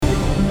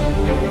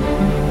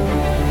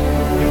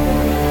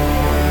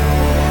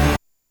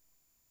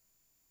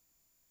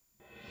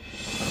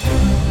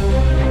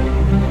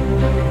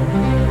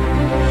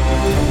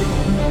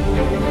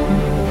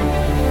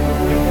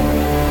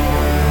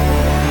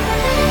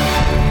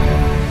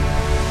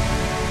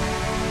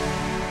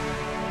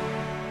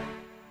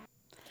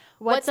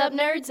What's up,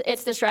 nerds?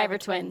 It's the Shriver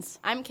Twins.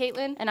 I'm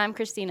Caitlin. And I'm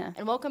Christina.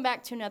 And welcome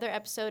back to another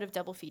episode of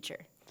Double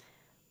Feature.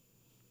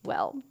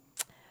 Well,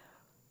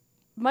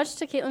 much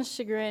to Caitlin's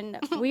chagrin,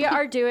 we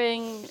are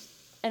doing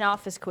an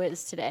office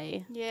quiz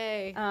today.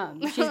 Yay.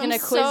 She's going to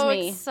quiz me. I'm so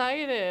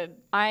excited.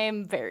 I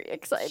am very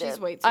excited. She's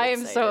way too I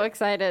am so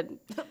excited.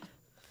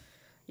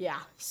 Yeah.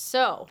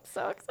 So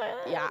excited.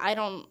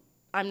 Yeah,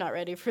 I'm not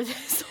ready for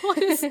this,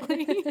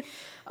 honestly.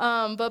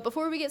 But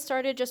before we get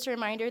started, just a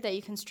reminder that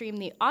you can stream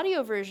the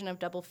audio version of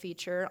Double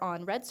Feature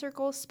on Red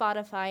Circle,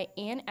 Spotify,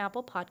 and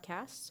Apple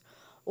Podcasts.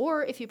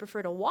 Or if you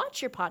prefer to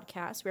watch your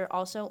podcast, we're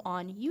also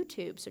on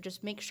YouTube. So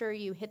just make sure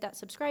you hit that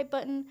subscribe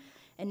button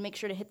and make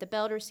sure to hit the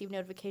bell to receive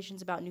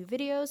notifications about new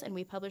videos. And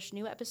we publish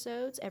new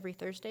episodes every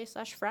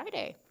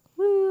Thursday/Friday.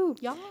 Woo!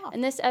 Yeah.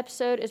 And this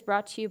episode is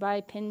brought to you by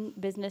Penn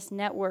Business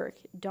Network.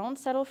 Don't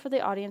settle for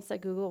the audience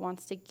that Google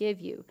wants to give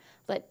you.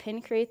 Let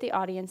Penn create the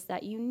audience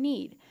that you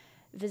need.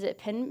 Visit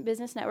Penn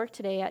Business Network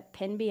today at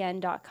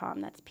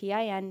pennbn.com. That's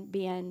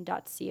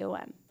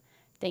PINBN.com.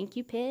 Thank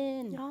you,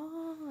 Penn.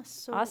 Yeah.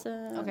 So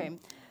awesome. Okay.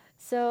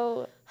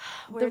 So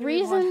Where the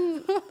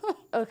reason,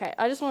 okay,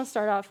 I just want to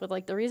start off with,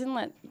 like, the reason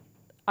that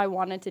I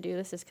wanted to do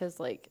this is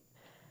because, like,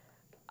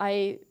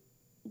 I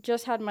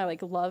just had my,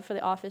 like, love for The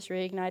Office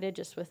reignited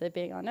just with it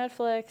being on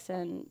Netflix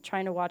and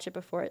trying to watch it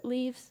before it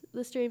leaves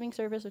the streaming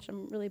service, which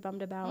I'm really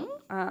bummed about.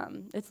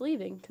 It's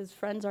leaving because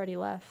Friends already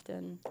left.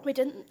 And wait,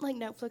 didn't, like,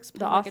 Netflix pay,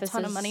 The like, a Office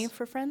ton of is- money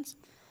for Friends?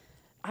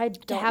 I To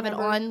don't have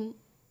remember. it on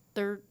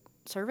their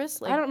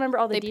service? Like, I don't remember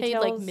all the they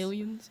details. paid, like,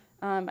 millions.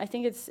 I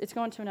think it's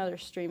going to another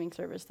streaming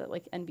service that,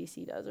 like,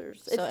 NBC does. Or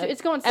So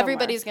it's going somewhere.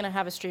 Everybody's going to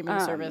have a streaming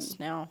service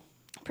now.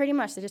 Pretty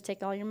much. They just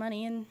take all your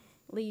money and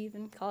leave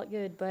and call it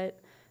good. But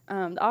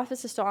The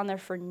Office is still on there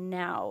for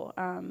now.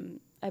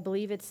 I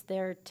believe it's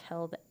there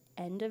till the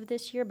end of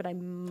this year, but I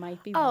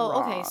might be wrong.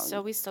 Oh, okay.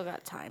 So we still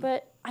got time.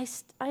 But I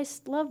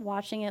love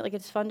watching it. Like,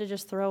 it's fun to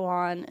just throw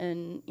on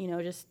and, you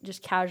know,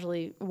 just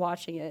casually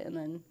watching it, and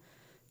then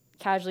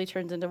casually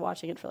turns into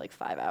watching it for like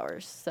 5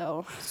 hours.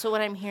 So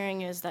what I'm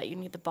hearing is that you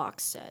need the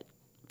box set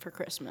for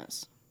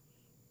Christmas.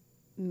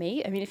 I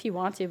mean, if you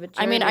want to, but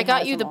I Jeremy got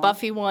has you the them all.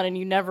 Buffy one and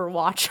you never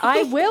watch it.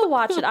 I will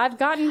watch it. I've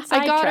gotten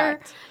sidetracked. I got her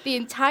the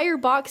entire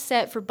box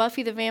set for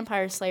Buffy the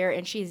Vampire Slayer,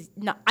 and she's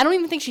not. I don't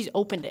even think she's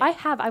opened it.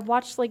 I've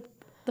watched like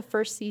the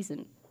first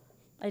season.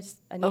 I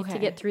need to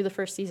get through the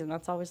first season.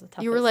 That's always the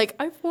toughest. You were like,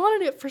 I've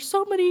wanted it for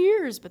so many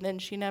years, but then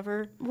she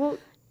never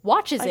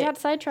watches I it. got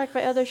sidetracked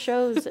by other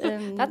shows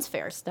and That's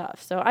fair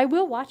stuff. So I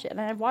will watch it, and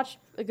I've watched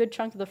a good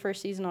chunk of the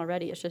first season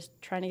already. It's just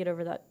trying to get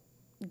over that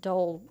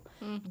dull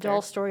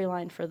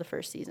storyline for the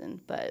first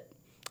season. But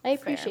I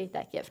appreciate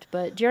that gift.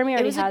 But Jeremy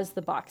already has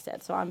the box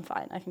set, so I'm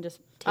fine. I can just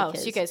take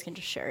his. So you guys can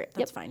just share it.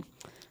 That's fine.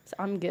 So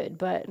I'm good.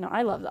 But no,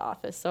 I love The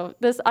Office. So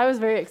I was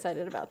very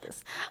excited about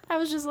this. I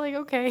was just like,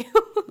 okay.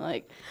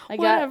 Like, I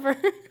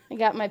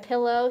got my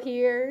pillow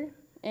here.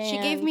 And She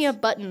gave me a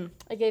button.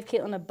 I gave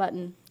Caitlin a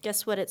button.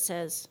 Guess what it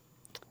says?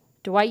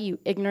 Dwight, you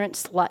ignorant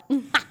slut.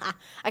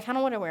 I kind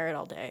of want to wear it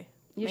all day.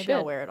 Maybe should.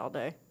 I'll wear it all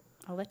day.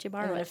 I'll let you And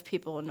borrow then it. if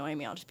people annoy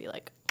me, I'll just be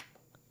like,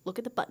 look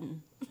at the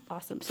button.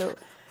 Awesome. So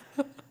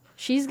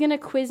she's going to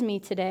quiz me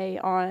today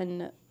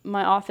on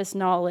my Office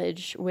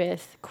knowledge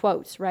with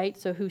quotes, right?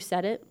 So who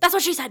said it? That's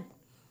what she said.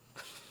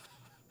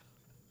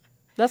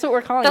 That's what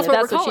we're calling That's it. what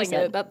That's we're what calling she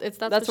said. it.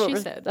 That's what she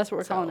said. That's what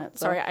we're calling it.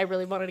 So Sorry, I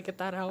really wanted to get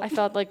that out. I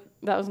felt like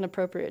that was an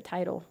appropriate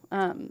title.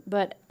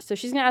 But so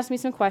she's going to ask me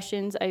some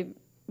questions. I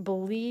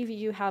believe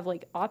you have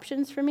like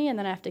options for me, and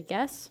then I have to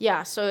guess.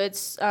 Yeah, so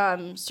it's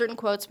certain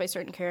quotes by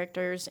certain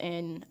characters,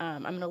 and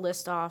I'm going to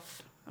list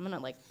off. I'm going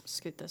to like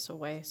scoot this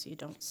away so you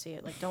don't see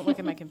it. Like, don't look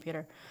at my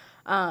computer.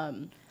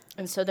 And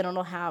so then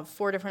it'll have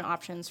 4 different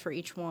options for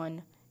each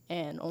one,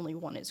 and only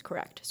one is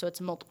correct. So it's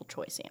a multiple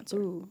choice answer.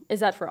 Ooh. Is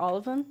that for all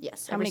of them?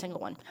 Yes, How every many- single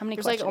one. how many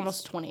There's questions? like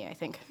almost 20, I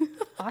think.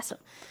 Awesome.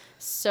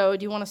 So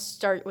do you want to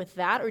start with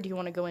that, or do you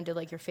want to go into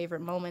like your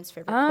favorite moments,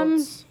 favorite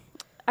quotes?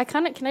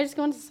 Can I just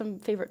go into some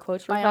favorite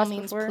quotes real By all fast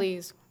means, before?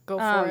 please go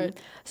for it.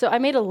 So I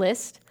made a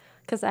list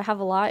because I have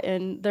a lot,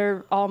 and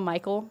they're all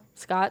Michael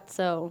Scott,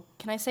 so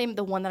Can I say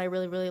the one that I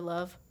really, really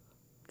love?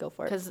 go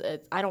for it. Because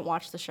I don't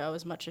watch the show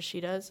as much as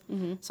she does,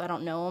 so I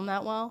don't know him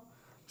that well.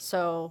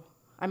 So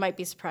I might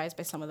be surprised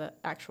by some of the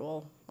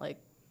actual like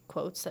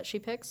quotes that she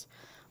picks.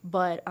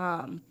 But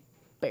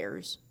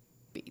Bears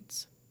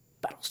beats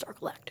Battlestar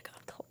Galactica.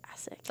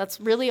 Classic. That's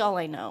really all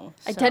I know.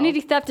 So.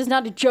 Identity theft is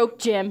not a joke,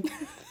 Jim.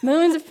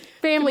 Millions of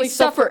families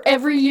suffer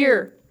every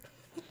year.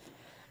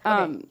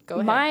 Okay, go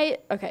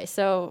ahead.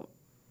 So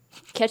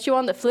catch you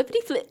on the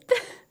flippity flip.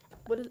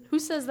 Who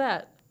says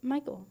that?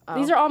 Michael. Oh.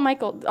 These are all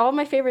Michael. All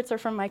my favorites are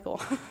from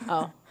Michael.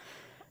 Oh,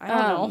 I don't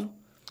know.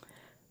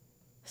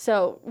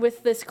 So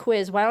with this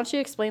quiz, why don't you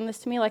explain this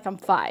to me like I'm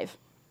 5?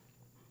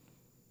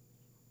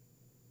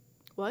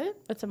 What?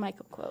 It's a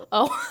Michael quote.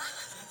 Oh.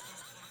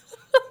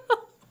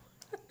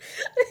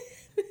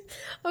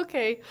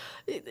 Okay.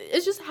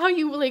 It's just how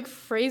you like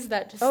phrase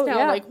that just now,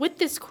 yeah. like with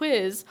this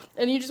quiz,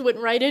 and you just went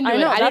right into I it.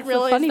 know, I that's didn't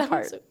realize the funny that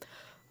part. was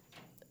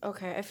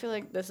Okay, I feel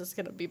like this is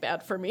gonna be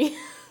bad for me.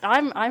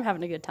 I'm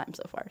having a good time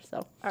so far. So.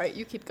 All right,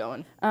 you keep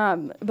going.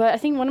 But I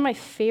think one of my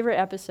favorite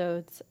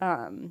episodes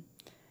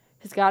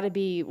has got to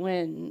be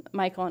when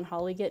Michael and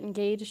Holly get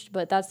engaged.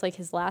 But that's like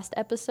his last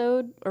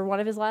episode, or one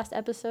of his last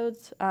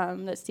episodes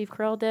that Steve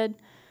Carell did.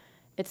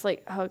 It's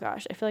like, oh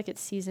gosh, I feel like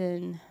it's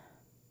season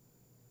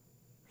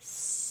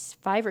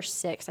 5 or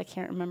 6. I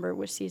can't remember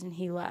which season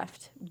he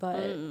left,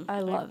 but I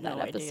love that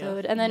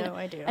episode. And then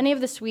any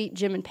of the sweet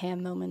Jim and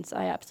Pam moments,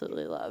 I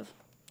absolutely love.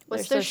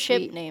 What's their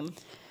ship name?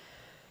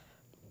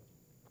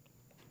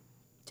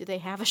 Do they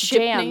have a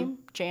ship name?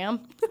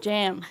 Jam.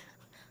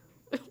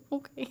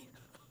 Okay.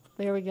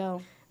 There we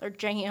go. They're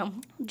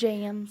jam.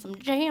 Some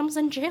jams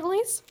and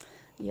jellies.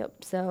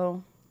 Yep.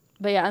 So,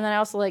 but yeah, and then I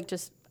also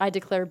I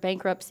declare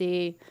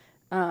bankruptcy.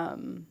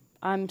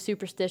 I'm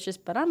superstitious,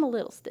 but I'm a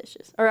little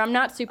stitious. Or I'm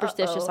not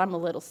superstitious, I'm a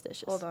little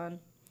stitious. Hold on.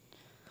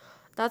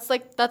 That's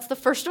the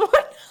first one.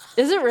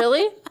 Is it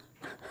really?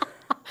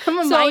 I'm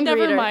a mind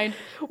never reader. mind.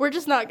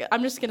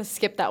 I'm just going to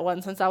skip that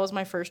one since that was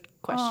my first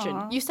question.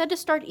 Aww. You said to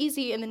start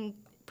easy and then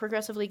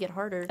progressively get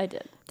harder. I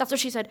did. That's what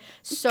she said.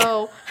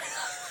 So.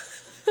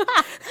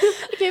 I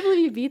can't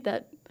believe you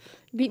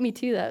beat me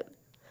to that.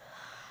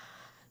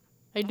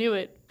 I knew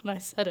it when I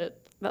said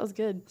it. That was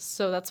good.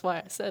 So that's why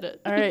I said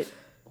it. All right.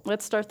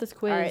 Let's start this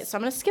quiz. All right. So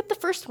I'm going to skip the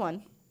first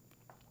one.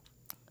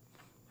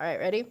 All right.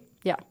 Ready?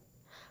 Yeah.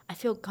 I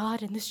feel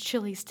God in this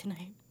Chili's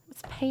tonight.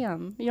 It's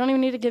Pam. You don't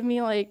even need to give me,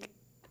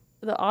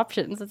 the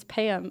options. It's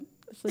Pam.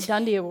 It's the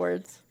Dundee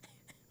Awards.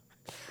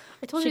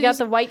 I told she you got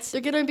the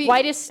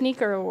whitest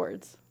sneaker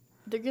awards.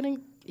 They're going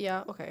to,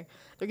 yeah, okay.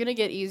 They're going to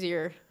get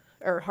easier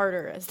or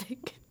harder as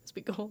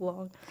we go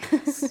along.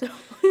 So,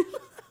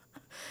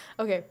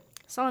 okay.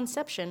 Saw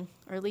Inception,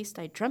 or at least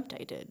I dreamt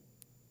I did.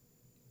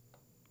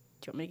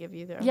 Do you want me to give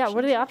you the options? Yeah,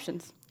 what are the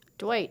options?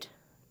 Dwight,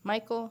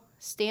 Michael,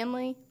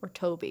 Stanley, or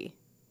Toby?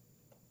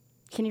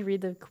 Can you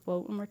read the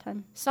quote one more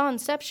time? Saw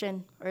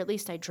Inception, or at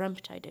least I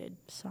dreamt I did.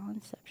 Saw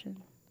Inception.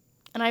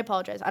 And I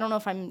apologize. I don't know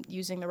if I'm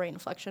using the right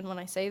inflection when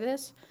I say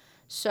this,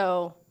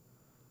 so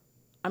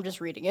I'm just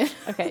reading it.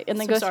 Okay, and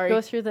then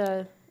go through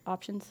the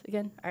options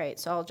again. All right,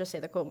 so I'll just say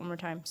the quote one more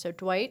time. So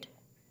Dwight,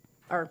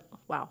 I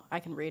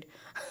can read.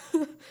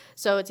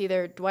 So it's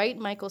either Dwight,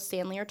 Michael,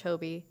 Stanley, or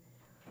Toby.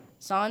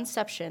 Saw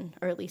Inception,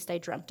 or at least I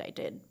dreamt I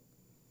did.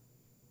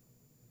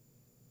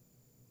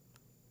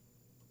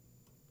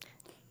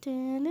 Saw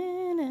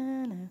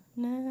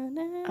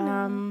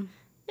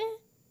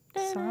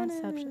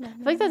Inception. I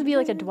feel like that'd be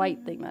like a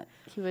Dwight thing that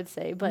he would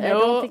say, but I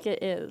don't think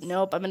it is.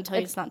 Nope, I'm going to tell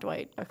you it's not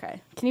Dwight. Okay.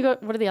 Can you go,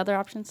 what are the other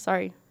options?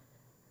 Sorry.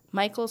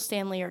 Michael,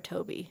 Stanley, or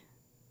Toby?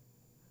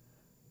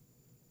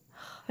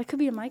 That could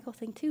be a Michael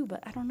thing too, but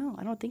I don't know.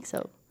 I don't think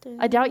so.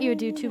 I doubt you would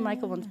do 2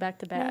 Michael ones back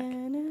to back.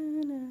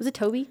 Was it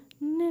Toby?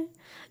 Oh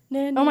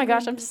my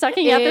gosh, I'm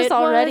sucking at this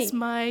already. It was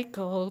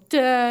Michael.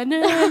 Crap.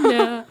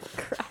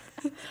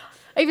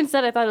 I even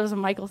said I thought it was a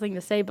Michael thing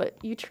to say, but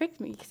you tricked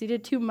me because you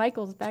did 2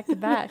 Michaels back to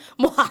back.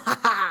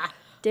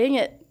 Dang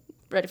it.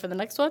 Ready for the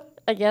next one?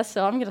 I guess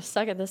so. I'm going to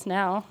suck at this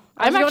now.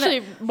 I'm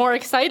actually more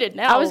excited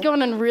now. I was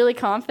going in really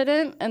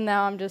confident, and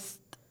now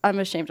I'm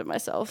ashamed of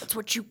myself. That's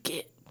what you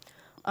get.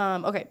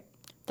 Okay.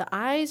 The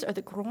eyes are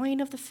the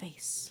groin of the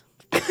face.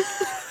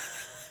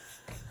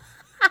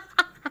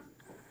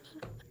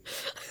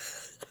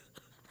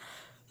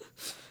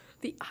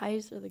 The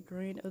eyes are the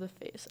groin of the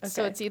face. Okay.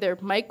 So it's either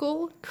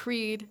Michael,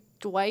 Creed,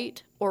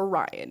 Dwight, or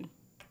Ryan.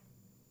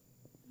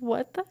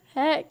 What the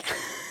heck?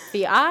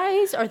 The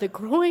eyes are the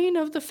groin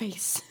of the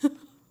face.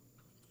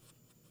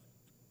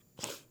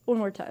 One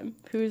more time.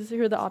 Who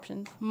are the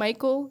options?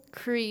 Michael,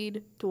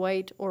 Creed,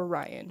 Dwight, or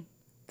Ryan.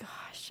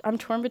 Gosh, I'm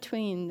torn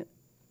between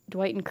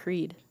Dwight and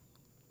Creed.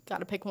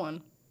 Gotta pick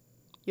one.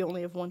 You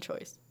only have one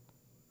choice.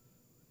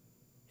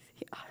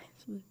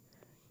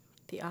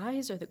 The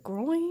eyes are the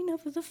groin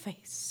of the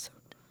face.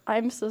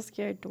 I'm so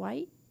scared.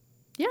 Dwight?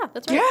 Yeah,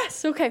 that's right.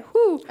 Yes. Okay.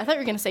 Whew. I thought you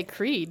were gonna say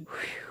Creed.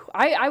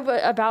 I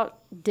about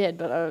did,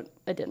 but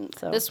I didn't.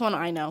 So this one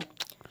I know.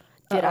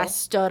 Did I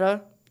stutter?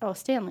 Oh,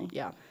 Stanley.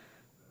 Yeah.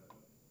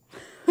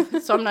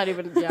 So I'm not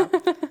even. Yeah.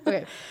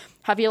 Okay.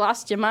 Have you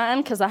lost your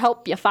mind? Because I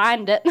hope you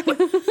find it.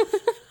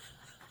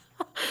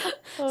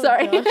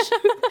 Sorry.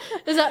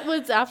 Is that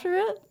what's after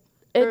it?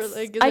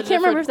 I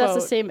can't remember if that's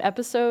the same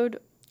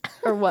episode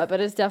or what, but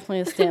it's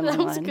definitely a Stanley line.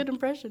 That was a good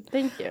impression.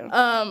 Thank you.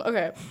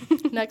 Okay.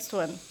 Next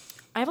one.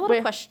 I have a lot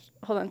of questions.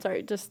 Hold on,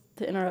 sorry, just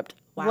to interrupt.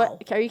 Wow.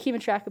 Are you keeping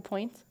track of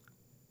points?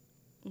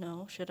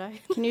 No, should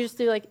I? Can you just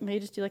do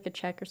maybe a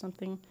check or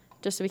something,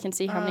 just so we can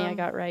see how many I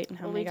got right and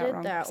how many I got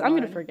wrong? That I'm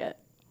gonna forget.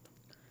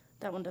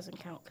 That one doesn't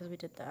count because we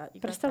did that.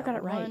 But I still got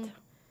it right.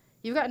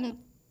 You've gotten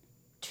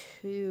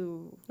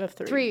 2 of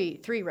 3.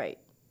 3 right.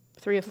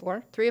 3 of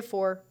 4. 3 of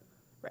 4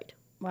 right.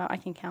 Wow, I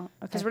can count.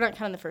 Okay. Because we're not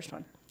counting the first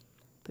one.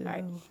 Boo. All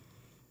right.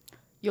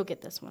 You'll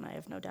get this one, I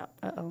have no doubt.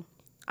 Uh-oh.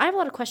 I have a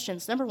lot of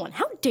questions. Number 1,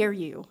 how dare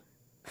you?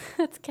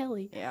 That's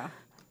Kelly. Yeah.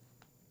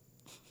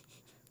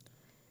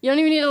 You don't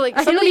even need to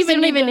I don't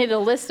even need a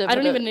list of. I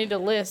don't even need a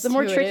list. The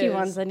more tricky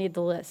ones, I need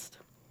the list.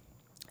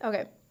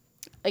 Okay.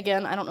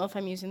 Again, I don't know if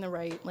I'm using the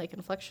right, like,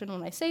 inflection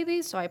when I say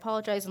these, so I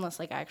apologize unless,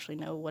 like, I actually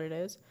know what it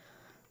is.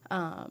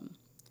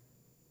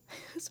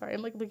 Sorry,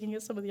 I'm, like, looking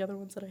at some of the other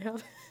ones that I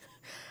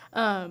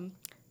have.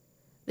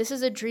 This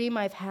is a dream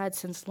I've had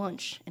since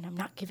lunch, and I'm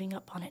not giving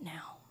up on it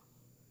now.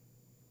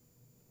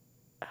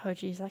 Oh,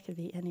 geez, that could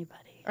be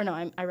anybody. Or no,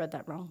 I read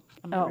that wrong.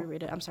 I'm going to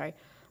reread it. I'm sorry.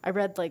 I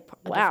read, like,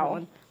 a Wow.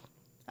 different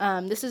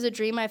one. This is a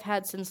dream I've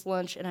had since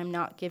lunch, and I'm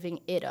not giving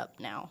it up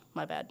now.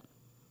 My bad.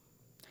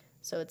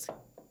 So it's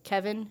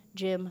Kevin,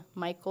 Jim,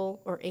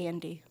 Michael, or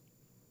Andy.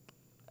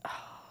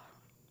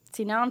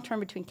 See, now I'm torn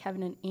between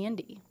Kevin and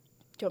Andy.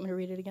 Do you want me to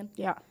read it again?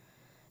 Yeah.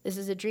 This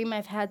is a dream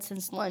I've had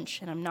since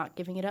lunch, and I'm not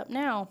giving it up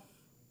now.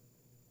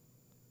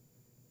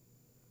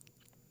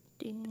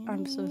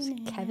 I'm so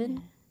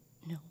Kevin?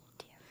 No.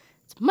 Damn.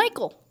 It's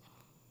Michael.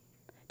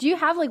 Do you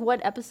have, like,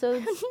 what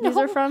episodes these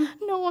are from?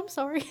 No, I'm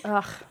sorry.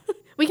 Ugh.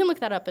 We can look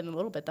that up in a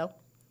little bit, though.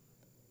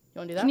 You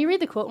want to do that? Can you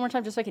read the quote one more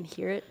time just so I can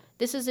hear it?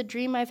 This is a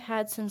dream I've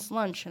had since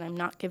lunch, and I'm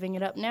not giving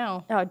it up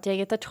now. Oh, dang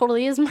it. That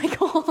totally is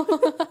Michael.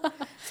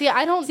 See,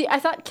 I don't... See, I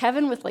thought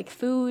Kevin with, like,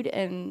 food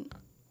and...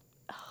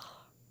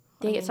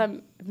 Dang it, so I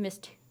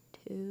missed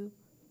two.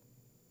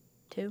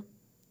 Two?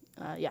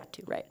 Yeah,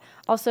 two. Right.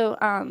 Also,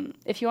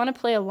 if you want to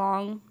play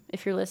along,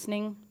 if you're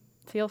listening,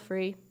 feel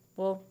free.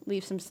 We'll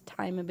leave some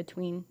time in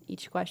between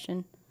each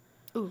question.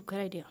 Ooh, good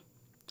idea.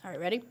 All right,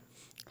 ready?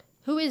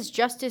 Who is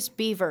Justice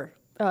Beaver?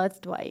 Oh, that's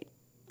Dwight.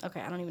 Okay,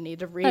 I don't even need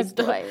to read That's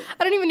Dwight.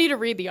 I don't even need to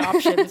read the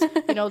options.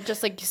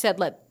 Just like you said,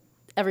 let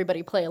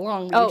everybody play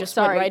along. Oh, You just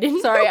sorry. went right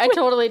in. Sorry, I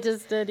totally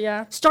just did,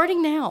 yeah.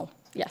 Starting now.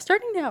 Yeah,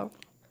 starting now.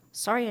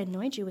 Sorry I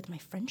annoyed you with my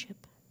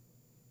friendship.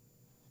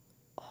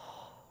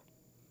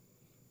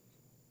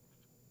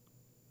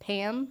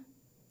 Pam,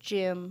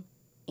 Jim,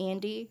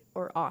 Andy,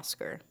 or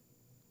Oscar?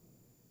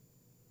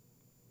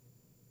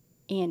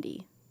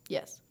 Andy.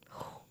 Yes.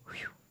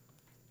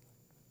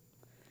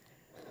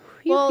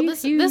 Well,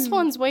 Phew, this phew.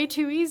 one's way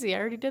too easy. I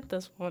already did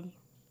this one.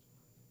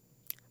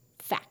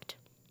 Fact.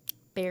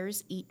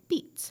 Bears eat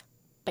beets.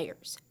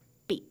 Bears.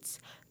 Beets.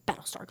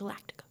 Battlestar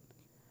Galactica.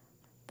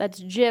 That's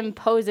Jim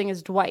posing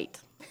as Dwight.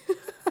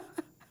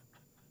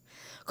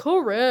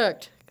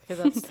 Correct.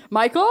 Okay, that's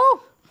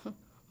Michael?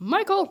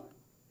 Michael.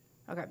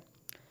 Okay.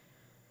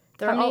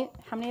 How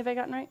many have I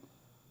gotten right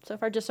so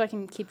far, just so I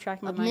can keep track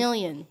of my A mind?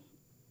 million.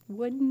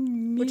 1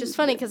 million. Which is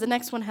funny because the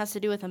next one has to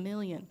do with a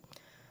million.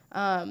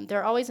 There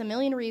are always a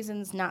million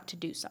reasons not to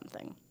do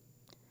something.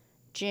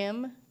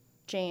 Jim,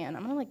 Jan.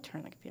 I'm going to, like,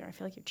 turn the computer. I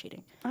feel like you're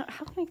cheating. How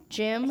can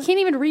Jim. I can't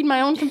even read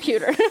my own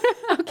computer.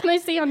 How can I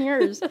see on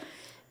yours?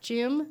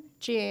 Jim,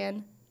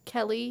 Jan,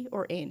 Kelly,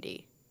 or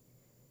Andy.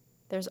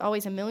 There's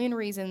always a million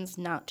reasons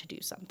not to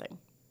do something.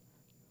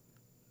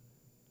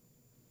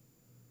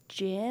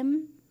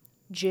 Jim?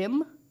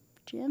 Jim?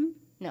 Jim?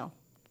 No.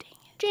 Dang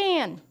it.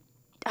 Jan.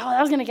 Oh,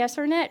 I was going to guess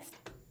her next.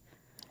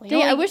 Well,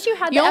 Dang it, I wish you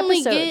had the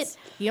episodes.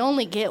 You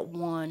only get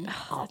one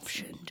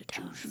option to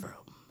choose from.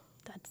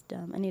 That's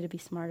dumb. I need to be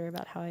smarter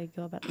about how I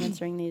go about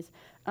answering these.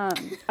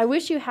 I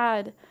wish you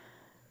had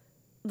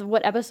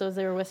what episodes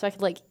they were with so I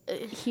could, like,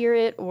 hear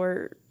it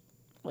or,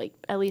 like,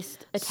 at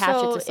least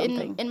attach it to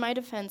something. In my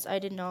defense, I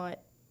did not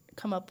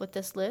come up with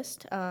this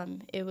list.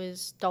 It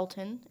was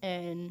Dalton,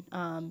 and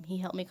he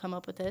helped me come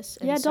up with this.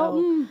 And yeah, so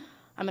Dalton.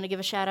 I'm going to give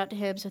a shout out to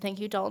him. So thank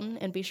you, Dalton.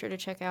 And be sure to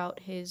check out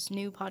his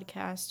new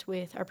podcast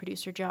with our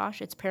producer,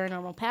 Josh. It's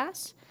Paranormal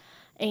Pass.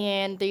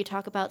 And they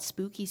talk about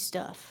spooky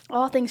stuff.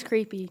 All things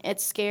creepy.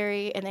 It's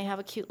scary, and they have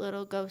a cute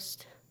little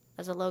ghost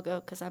as a logo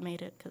because I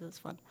made it because it's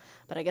fun.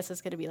 But I guess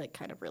it's going to be, like,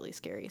 kind of really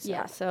scary. So,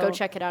 Yeah, so go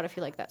check it out if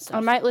you like that stuff. I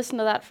might listen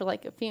to that for,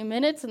 like, a few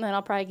minutes, and then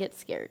I'll probably get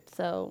scared.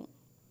 So,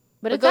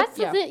 but if go- that's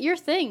your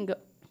thing,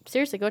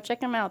 seriously, go check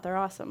them out. They're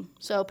awesome.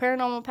 So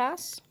Paranormal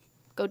Pass,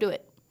 go do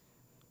it.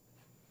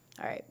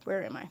 All right,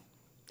 where am I?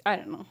 I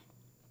don't know.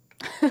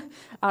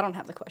 I don't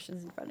have the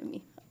questions in front of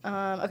me.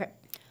 Okay.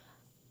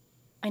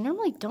 I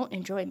normally don't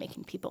enjoy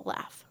making people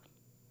laugh.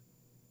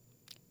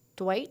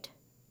 Dwight,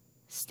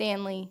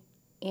 Stanley,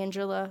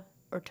 Angela,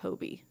 or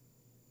Toby?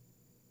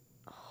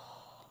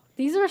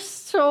 These are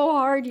so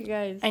hard, you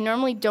guys. I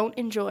normally don't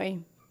enjoy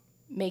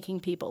making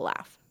people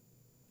laugh.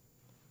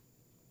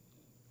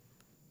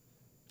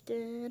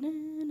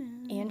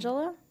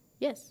 Angela?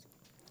 Yes.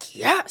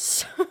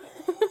 Yes.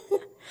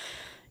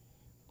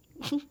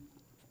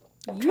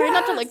 Try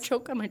not to, like,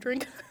 choke on my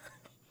drink.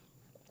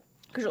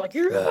 Because you're like,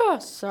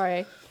 Yes.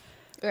 Sorry.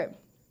 okay.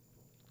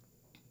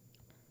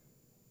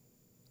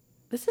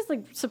 This is,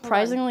 like,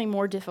 surprisingly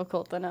more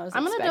difficult than I was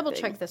I'm going to expecting. double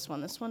check this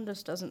one. This one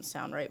just doesn't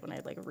sound right when I,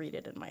 like, read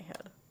it in my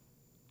head.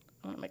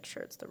 I want to make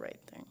sure it's the right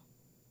thing.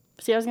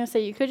 See, I was going to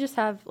say, you could just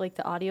have, like,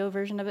 the audio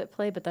version of it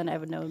play, but then I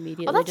would know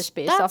immediately just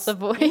based off the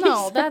voice.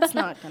 No, that's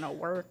not going to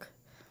work.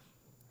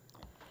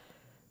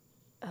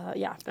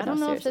 Yeah. I don't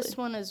know if this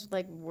one is,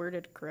 like,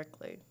 worded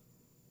correctly.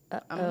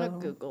 I'm going to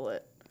Google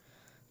it.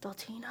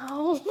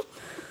 Daltino.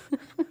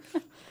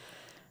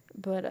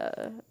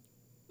 But,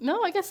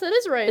 No, I guess that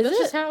is right. Is That's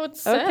it? just how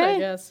it's said, I Okay.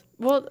 guess.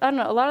 well, I don't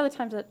know. A lot of the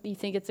times that you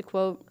think it's a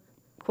quote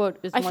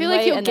is I one feel like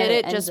way, you'll and get then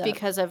it just ends up-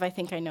 because of I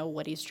think I know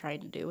what he's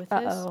trying to do with this.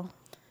 Uh-oh.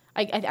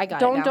 I got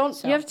Don't it now, don't.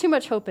 so. You have too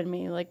much hope in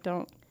me. Like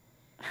don't.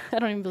 I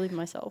don't even believe in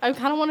myself. I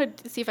kind of wanted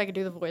to see if I could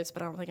do the voice,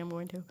 but I don't think I'm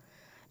going to.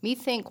 Me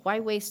think, why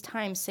waste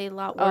time? Say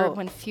lot word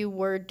when few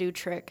word do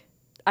trick.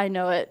 I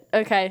know it.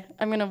 Okay,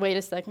 I'm gonna wait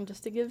a second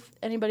just to give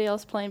anybody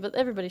else playing, but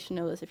everybody should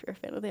know this if you're a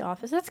fan of The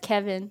Office. That's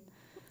Kevin.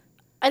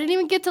 I didn't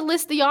even get to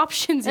list the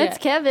options That's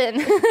yet. Kevin.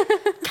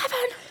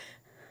 Kevin.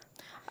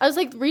 I was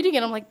like reading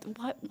it. I'm like,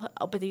 what?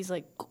 Oh, but he's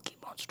like Cookie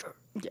Monster.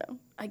 Yeah,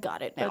 I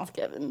got it now. that's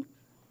Kevin.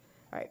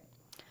 All right.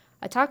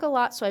 I talk a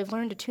lot, so I've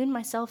learned to tune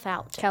myself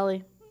out.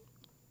 Kelly.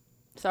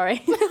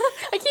 Sorry.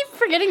 I keep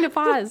forgetting to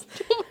pause.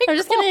 Oh I'm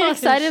just getting gosh.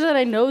 excited that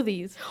I know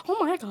these.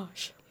 Oh my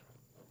gosh.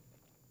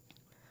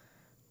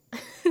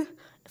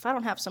 If I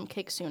don't have some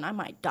cake soon, I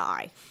might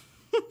die.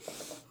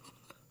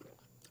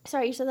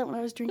 Sorry, you said that when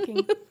I was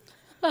drinking.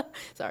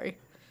 Sorry.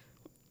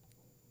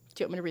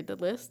 Do you want me to read the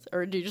list,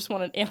 or do you just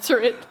want to answer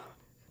it?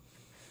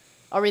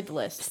 I'll read the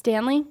list.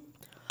 Stanley?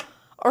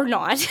 Or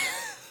not. Is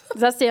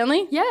that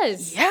Stanley?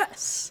 Yes.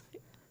 Yes.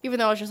 Even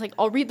though I was just like,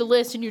 I'll read the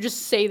list and you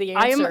just say the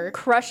I answer. am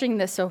crushing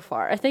this so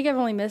far. I think I've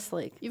only missed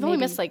like. You've only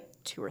missed like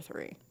 2 or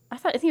 3. I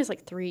think it was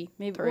like 3,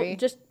 maybe. 3?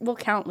 We'll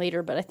count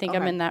later, but I think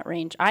I'm Okay. in that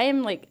range. I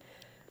am like,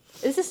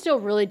 this is still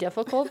really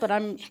difficult, but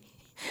I'm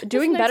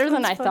doing next better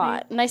than one's I funny.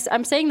 thought. And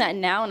I'm saying that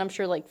now, and I'm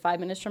sure like 5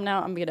 minutes from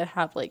now, I'm gonna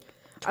have like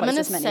I'm twice going to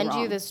as many send you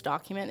wrong. this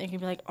document and you can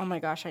be like, oh my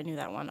gosh, I knew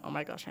that one. Oh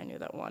my gosh, I knew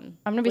that one.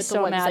 I'm gonna be With the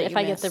so ones mad that if you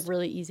I get the missed.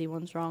 really easy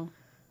ones wrong.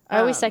 I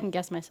always second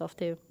guess myself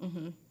too.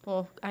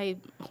 Well, I'm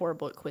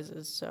horrible at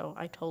quizzes, so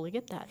I totally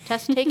get that.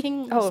 Test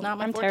taking is not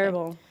my I'm forte.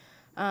 terrible.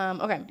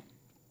 Okay.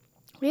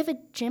 We have a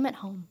gym at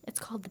home. It's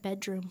called the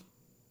bedroom.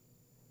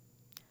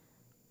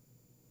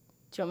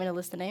 Do you want me to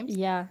list the names?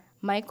 Yeah,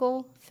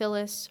 Michael,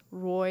 Phyllis,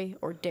 Roy,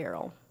 or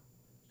Daryl?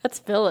 that's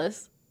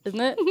Phyllis,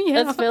 isn't it?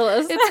 Yeah. That's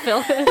Phyllis. It's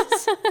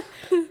Phyllis.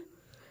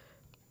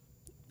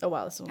 Oh,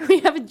 wow. This is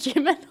We have a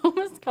gym at home.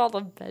 It's called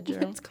a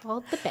bedroom. It's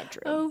called the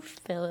bedroom. Oh,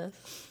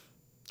 Phyllis.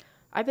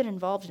 I've been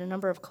involved in a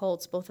number of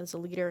cults, both as a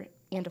leader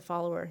and a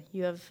follower.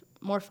 You have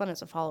more fun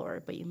as a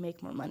follower, but you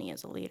make more money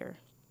as a leader.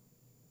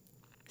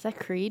 Is that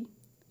Creed?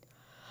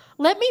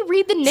 Let me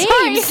read the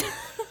names.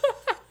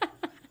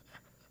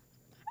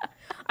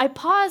 I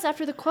pause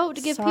after the quote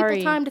to give Sorry.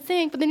 people time to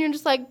think, but then you're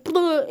just like,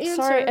 blah, answer.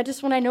 Sorry,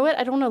 when I know it,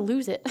 I don't want to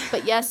lose it.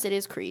 But yes, it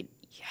is Creed.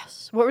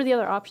 Yes. What were the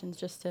other options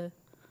just to...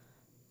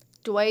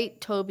 Dwight,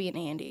 Toby, and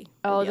Andy.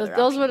 Oh, were the other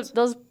those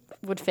options.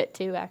 would fit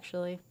too,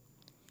 actually.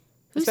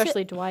 Who said-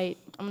 Especially Dwight.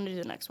 I'm going to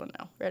do the next one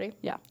now. Ready?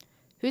 Yeah.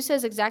 Who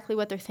says exactly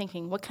what they're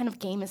thinking? What kind of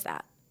game is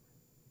that?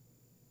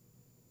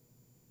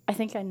 I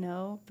think I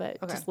know, but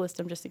Okay. just list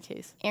them just in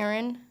case.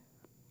 Aaron,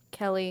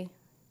 Kelly,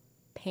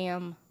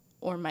 Pam,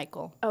 or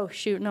Michael? Oh,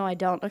 shoot. No, I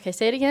don't. Okay,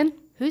 say it again.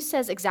 Who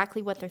says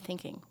exactly what they're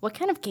thinking? What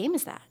kind of game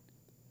is that?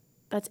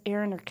 That's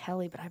Aaron or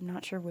Kelly, but I'm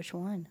not sure which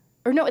one.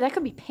 Or no, that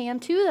could be Pam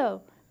too,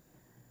 though.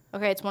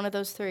 Okay, it's one of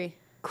those 3.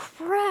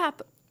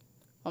 Crap.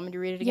 Want me to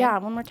read it again? Yeah,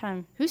 one more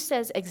time. Who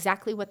says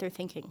exactly what they're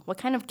thinking? What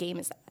kind of game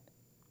is that?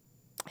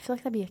 I feel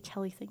like that'd be a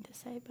Kelly thing to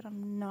say, but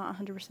I'm not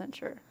 100%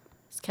 sure.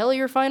 Is Kelly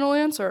your final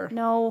answer?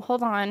 No,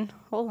 hold on.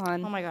 Hold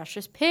on. Oh my gosh,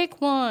 just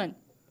pick one.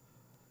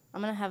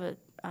 I'm going to have a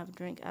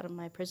drink out of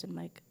my prison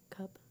mic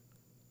cup.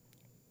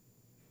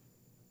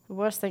 The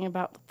worst thing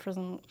about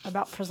prison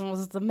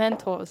was the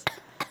mentors.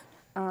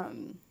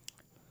 One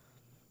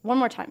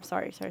more time.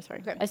 Sorry.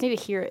 Okay. I just need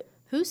to hear it.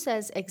 Who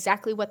says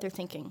exactly what they're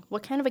thinking?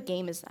 What kind of a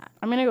game is that?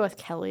 I'm gonna go with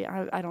Kelly.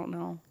 I don't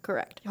know.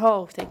 Correct.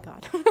 Oh, thank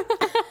God.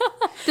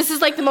 This is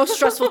like the most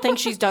stressful thing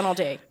she's done all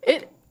day.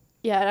 It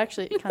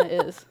actually kind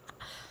of is.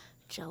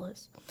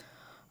 Jealous.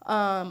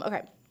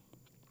 Okay.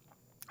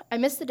 I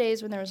miss the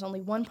days when there was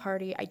only one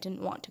party I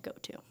didn't want to go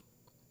to.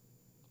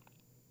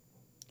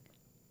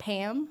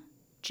 Pam,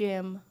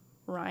 Jim,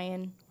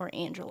 Ryan, or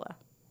Angela?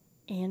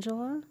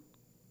 Angela?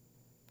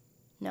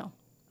 No.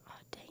 Oh,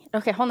 dang it.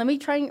 Okay, hold on. Let me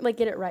try and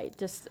get it right.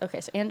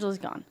 Okay, so Angela's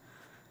gone.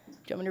 Do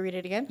you want me to read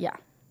it again? Yeah.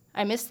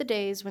 I miss the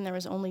days when there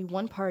was only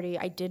one party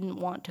I didn't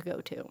want to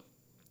go to.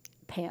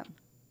 Pam.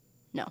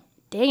 No.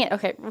 Dang it.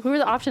 Okay, who are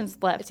the options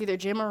left? It's either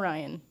Jim or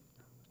Ryan.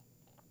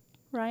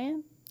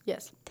 Ryan?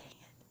 Yes. Dang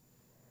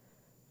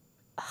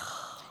it.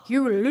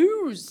 You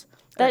lose.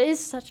 That is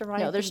such a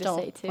Ryan No, there's thing to still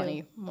say, too.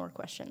 plenty more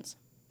questions.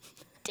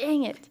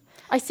 Dang it.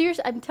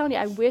 I'm telling you,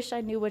 I wish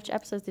I knew which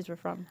episodes these were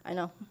from. I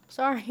know.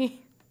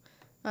 Sorry.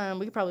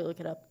 We could probably look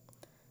it up.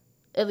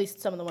 At least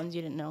some of the ones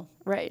you didn't know.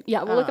 Right.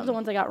 Yeah, we'll look up the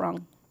ones I got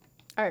wrong.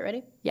 All right,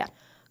 ready? Yeah.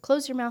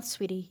 Close your mouth,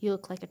 sweetie. You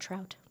look like a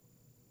trout.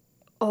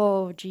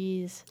 Oh,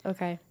 geez.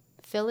 Okay.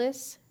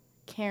 Phyllis,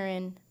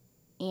 Karen,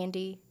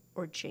 Andy,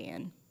 or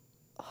Jan?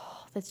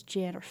 Oh, that's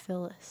Jan or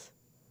Phyllis.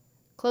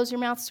 Close your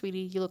mouth, sweetie.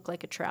 You look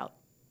like a trout.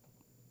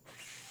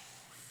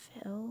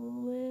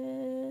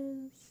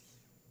 Phyllis?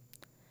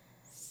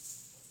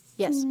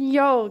 Yes.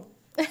 Yo,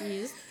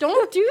 geez.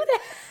 Don't do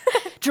that.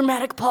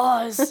 Dramatic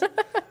pause.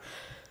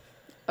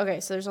 Okay,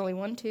 so there's only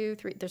 1, 2,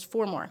 3. There's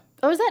 4 more.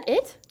 Oh, is that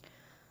it?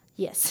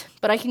 Yes,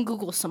 but I can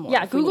Google some more.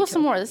 Yeah, if we Google need to.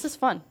 some more. This is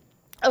fun.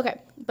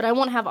 Okay, but I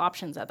won't have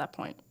options at that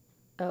point.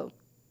 Oh.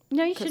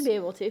 No, you should 'Cause- be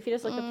able to if you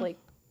just look up,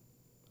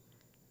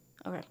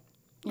 Okay.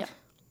 yeah.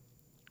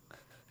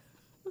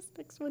 This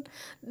next one.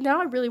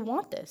 Now I really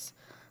want this.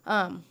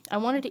 I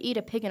wanted to eat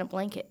a pig in a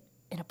blanket.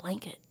 In a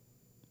blanket.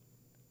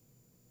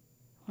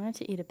 Wanted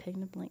to eat a pig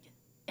in a blanket.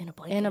 In a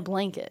blanket. In a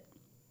blanket.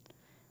 Do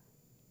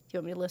you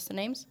want me to list the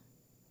names?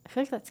 I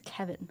feel like that's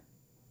Kevin.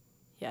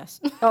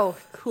 Yes. Oh,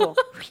 cool.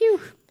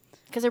 Phew.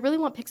 Because I really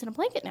want pigs in a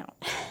blanket now.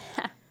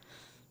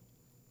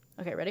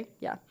 Okay, ready?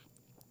 Yeah.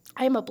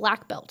 I am a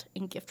black belt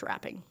in gift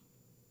wrapping.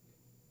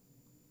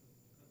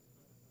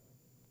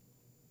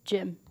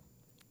 Jim.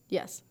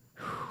 Yes.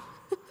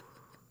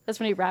 That's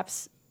when he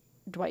wraps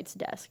Dwight's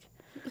desk.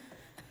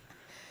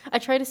 I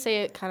try to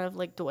say it kind of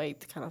like Dwight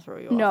to kind of throw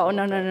you off.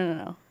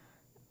 No.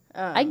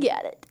 I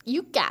get it.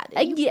 You got it.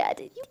 I get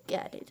it. You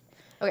got it.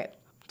 Okay,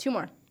 2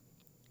 more.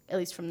 At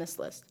least from this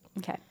list.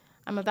 Okay.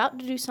 I'm about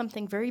to do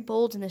something very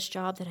bold in this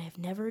job that I have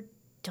never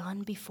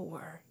done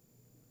before.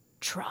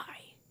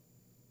 Try.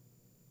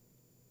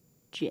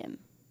 Jim.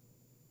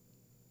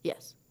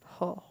 Yes.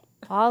 Oh,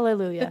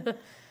 hallelujah.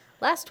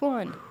 Last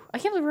one. I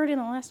can't believe we're already in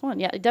the last one.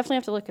 Yeah, I definitely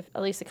have to look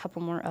at least a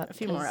couple more up. A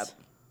few more up.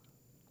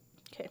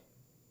 Okay.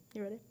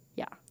 You ready?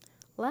 Yeah.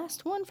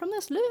 Last one from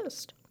this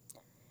list.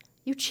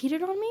 You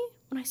cheated on me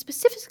when I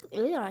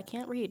specifically... I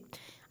can't read.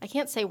 I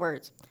can't say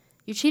words.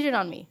 You cheated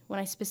on me when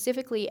I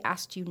specifically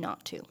asked you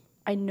not to.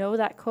 I know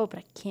that quote, but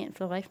I can't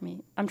for the life of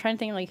me. I'm trying to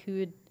think like who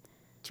would...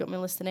 Do you want me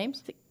to list the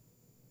names?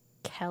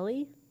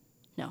 Kelly?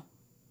 No.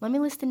 Let me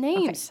list the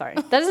names. Okay, sorry.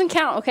 That doesn't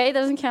count, okay?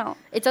 That doesn't count.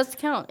 It does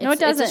count. No, it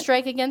doesn't. It's a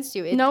strike against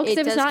you. No, because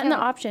if it's not in the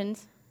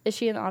options. Is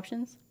she in the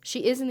options?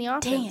 She is in the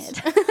options.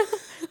 Dang it.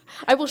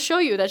 I will show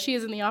you that she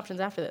is in the options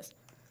after this.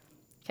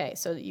 Okay,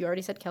 so you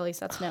already said Kelly,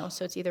 so that's no.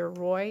 So it's either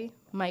Roy,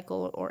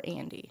 Michael, or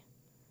Andy.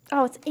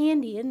 Oh, it's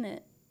Andy, isn't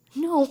it?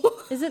 No.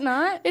 Is it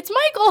not? It's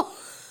Michael.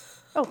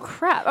 Oh,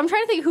 crap. I'm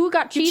trying to think who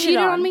got You cheated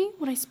on me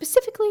when I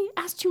specifically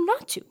asked you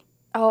not to.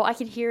 Oh, I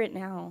can hear it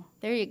now.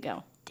 There you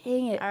go.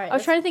 Dang it. All right, I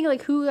was trying to think of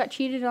like who got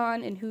cheated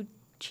on and who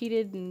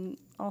cheated and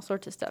all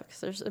sorts of stuff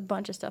because there's a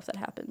bunch of stuff that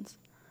happens.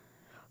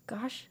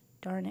 Gosh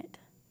darn it.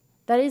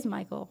 That is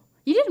Michael.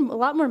 You did a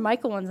lot more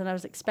Michael ones than I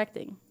was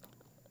expecting.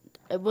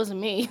 It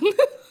wasn't me.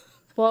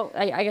 Well,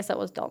 I guess that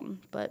was Dalton,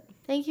 but...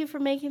 Thank you for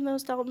making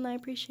those, Dalton. I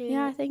appreciate it.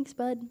 Yeah, thanks,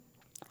 bud.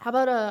 How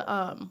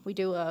about we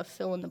do a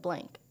fill in the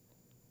blank?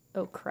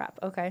 Oh, crap.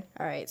 Okay.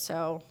 All right,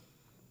 so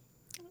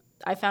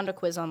I found a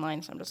quiz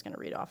online, so I'm just going to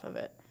read off of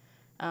it.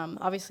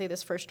 Obviously,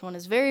 this first one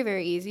is very,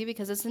 very easy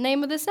because it's the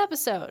name of this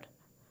episode.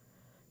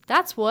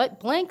 That's what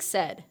blank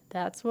said.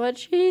 That's what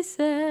she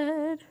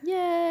said.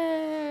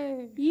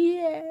 Yay!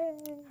 Yeah.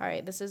 All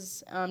right, this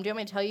is, do you want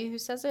me to tell you who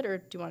says it, or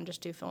do you want to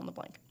just do fill in the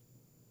blank?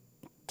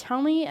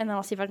 Tell me, and then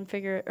I'll see if I can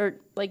figure, or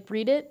like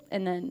read it,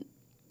 and then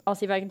I'll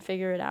see if I can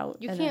figure it out.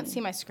 You can't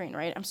see my screen,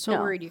 right? I'm so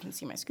worried you can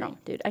see my screen. No,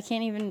 dude, I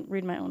can't even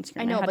read my own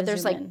screen. I know, but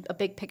there's like a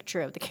big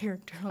picture of the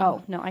character.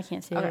 Oh, no, I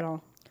can't see it at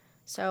all.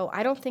 So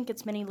I don't think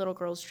it's many little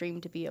girls'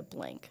 dream to be a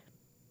blank.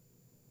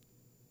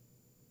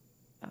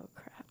 Oh,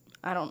 crap.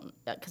 I don't,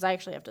 because I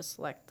actually have to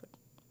select.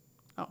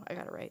 Oh, I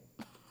got it right.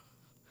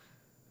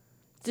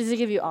 Does it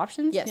give you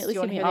options? Yes. At least Do you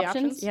want give to me hear the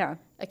options? Yeah.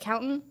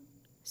 Accountant,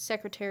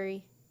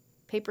 secretary,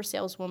 paper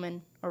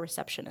saleswoman, or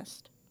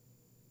receptionist?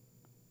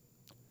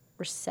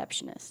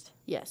 Receptionist.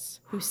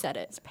 Yes. Who said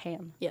it? It's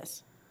Pam.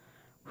 Yes.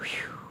 Whew.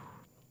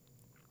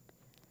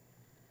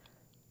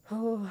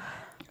 Oh.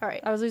 All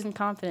right. I was losing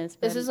confidence.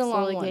 But This is a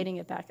long one. Gaining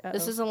it back. Uh-oh.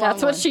 This is a long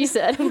That's what one. she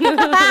said.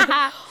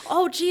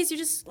 Oh, geez, you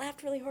just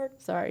laughed really hard.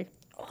 Sorry.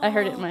 I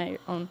heard it in my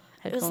own It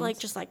headphones. was like,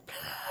 just like,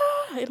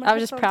 I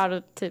was just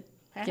proud to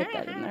get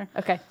that in there.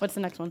 Okay, what's the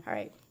next one? All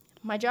right.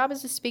 My job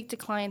is to speak to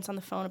clients on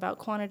the phone about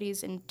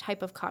quantities and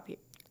type of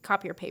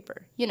copier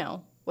paper. You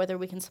know, whether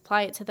we can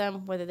supply it to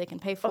them, whether they can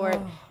pay for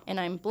it. And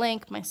I'm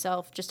blank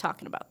myself just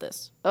talking about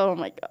this. Oh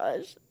my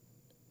gosh.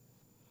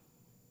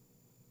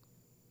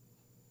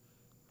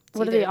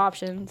 What are the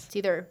options? It's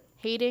either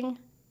hating,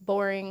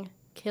 boring,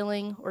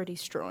 killing, or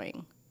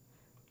destroying.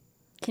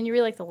 Can you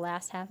read like the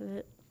last half of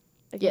it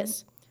again?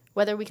 Yes.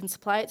 Whether we can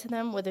supply it to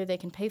them, whether they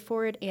can pay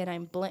for it, and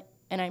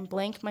I'm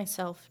blank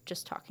myself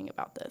just talking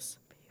about this.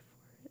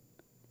 Pay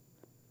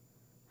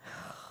for it.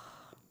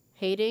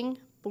 Hating,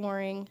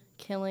 boring,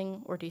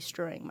 killing, or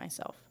destroying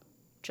myself.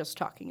 Just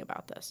talking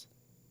about this.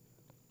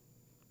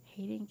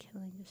 Hating,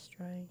 killing,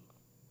 destroying.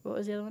 What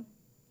was the other one?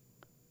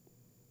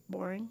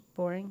 Boring.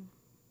 Boring.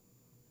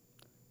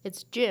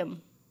 It's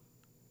Jim.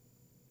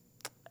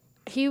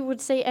 He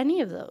would say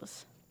any of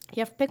those.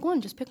 You have to pick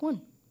one. Just pick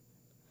one.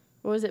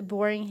 What was it?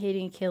 Boring,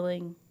 hating,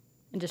 killing,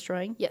 and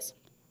destroying? Yes.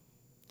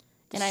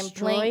 And I'm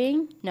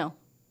destroying? blank. No.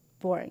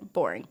 Boring.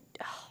 Boring.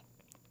 Oh,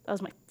 that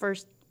was my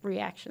first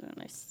reaction,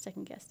 and I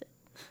second guessed it.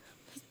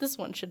 This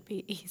one should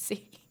be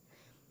easy.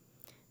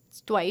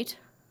 It's Dwight.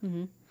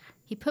 Mm-hmm.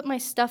 He put my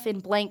stuff in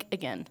blank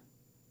again.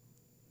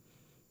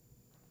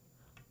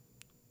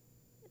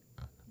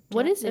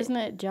 What is it? Isn't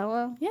it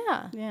Jell-O?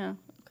 Yeah. Yeah.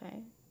 Okay.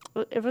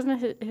 Well, it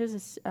wasn't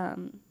his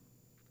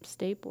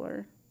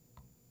stapler.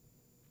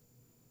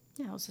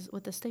 Yeah, it was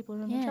with the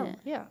stapler and Yeah. the Jell-O.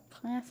 Yeah.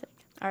 Classic.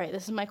 All right,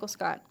 this is Michael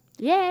Scott.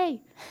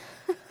 Yay!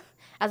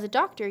 As a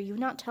doctor, you would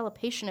not tell a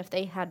patient if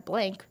they had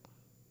blank.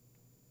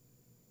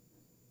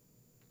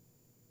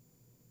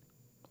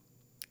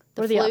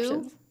 The What are flu, the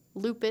options?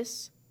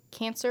 lupus,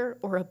 cancer,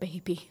 or a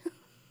baby.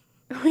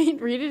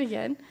 Wait, read it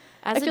again.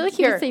 I feel like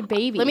you would say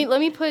baby. Let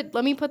me put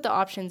the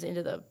options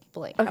into the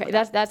blank. How Okay,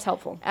 about that's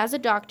helpful. As a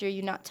doctor,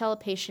 you not tell a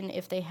patient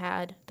if they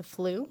had the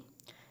flu.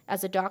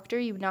 As a doctor,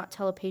 you not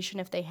tell a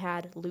patient if they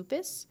had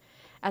lupus.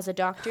 As a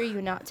doctor,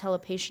 you not tell a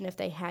patient if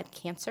they had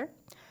cancer.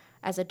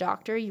 As a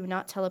doctor, you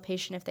not tell a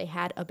patient if they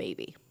had a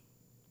baby.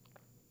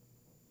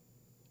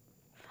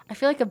 I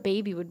feel like a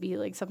baby would be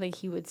like something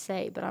he would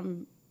say, but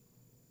I'm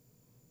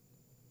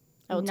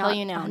I will tell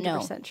you now, no.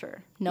 100%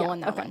 sure. No Yeah, on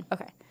that okay, one.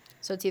 Okay.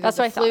 So it's either That's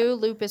the what I flu,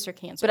 lupus, or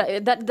cancer.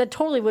 But that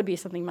totally would be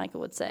something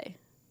Michael would say.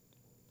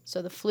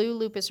 So the flu,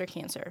 lupus, or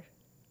cancer.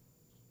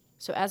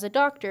 So as a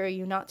doctor,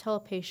 you not tell a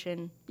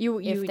patient You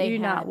had,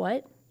 not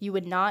what? You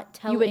would not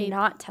tell You would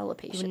not tell a You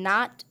patient. would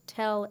not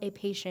tell a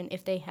patient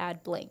if they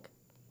had blank.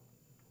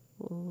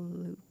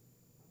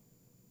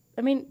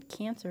 I mean,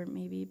 cancer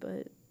maybe,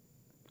 but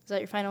Is that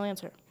your final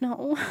answer?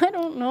 no, I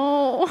don't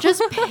know.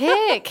 Just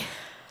pick.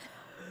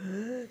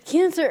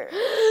 Cancer.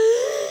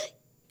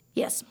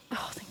 Yes.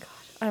 Oh, thank God.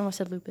 I almost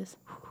said lupus.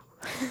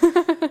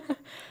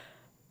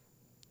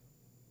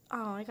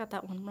 Oh, I got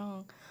that one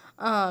wrong.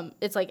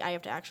 It's like I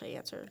have to actually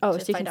answer. Oh, to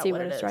so you find can out see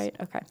what what it it's is. right.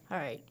 Okay. All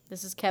right.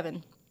 This is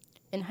Kevin.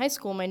 In high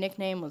school, my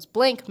nickname was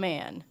Blank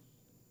Man.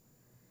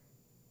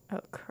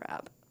 Oh,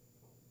 crap.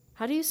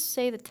 How do you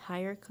say the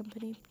tire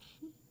company?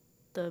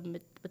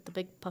 With the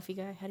big puffy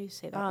guy? How do you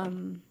say that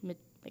one? Like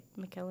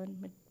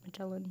Michelin?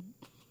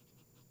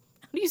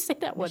 How do you say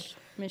that one?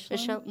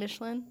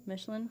 Michelin?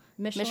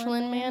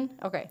 Michelin Man?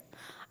 Okay.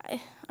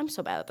 I'm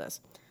so bad at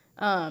this.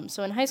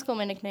 So in high school,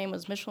 my nickname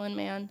was Michelin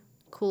Man,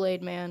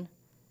 Kool-Aid Man,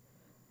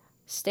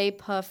 Stay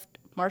Puffed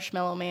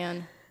Marshmallow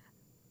Man,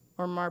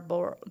 or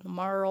Marlboro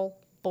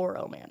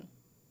Man.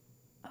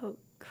 Oh,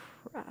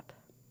 crap.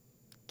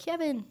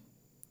 Kevin.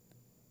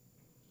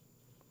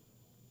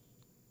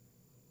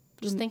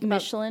 Just think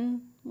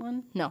Michelin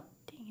one? No.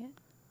 Dang it.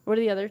 What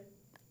are the other?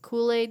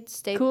 Kool-Aid,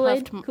 Stay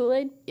Kool-Aid? Puffed.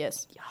 Kool-Aid?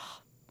 Yes.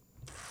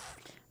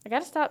 I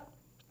gotta stop.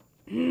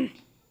 I'm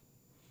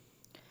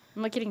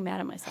like getting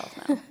mad at myself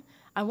now.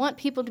 I want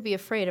people to be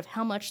afraid of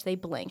how much they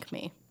blank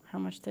me. How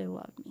much they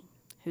love me.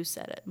 Who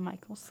said it?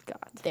 Michael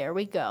Scott. There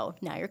we go.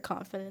 Now your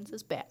confidence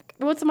is back.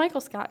 Well, it's a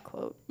Michael Scott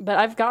quote, but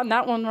I've gotten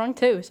that one wrong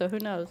too, so who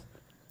knows?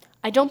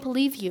 I don't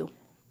believe you.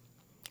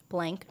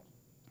 Blank.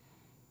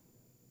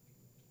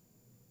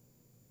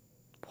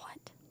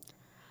 What?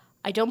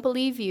 I don't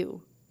believe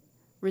you.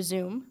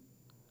 Resume.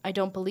 I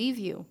don't believe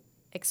you.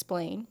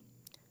 Explain.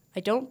 I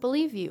don't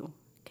believe you.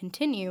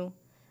 Continue.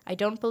 I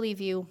don't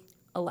believe you.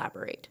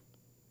 Elaborate.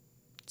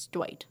 It's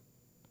Dwight.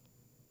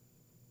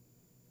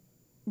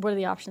 What are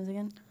the options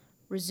again?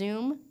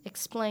 Resume.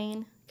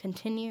 Explain.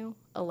 Continue.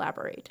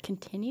 Elaborate.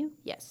 Continue?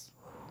 Yes.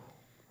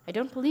 I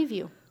don't believe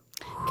you.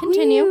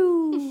 Continue.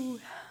 Whew.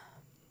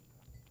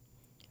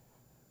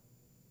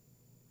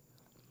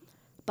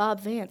 Bob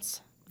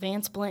Vance.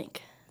 Vance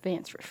blank.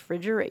 Vance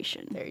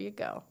Refrigeration. There you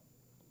go.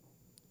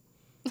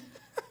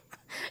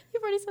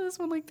 You've already said this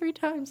one like 3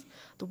 times.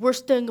 The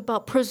worst thing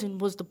about prison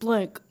was the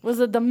blank. Was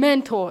it the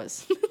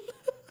Mentors?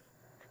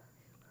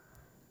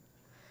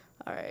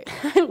 All right.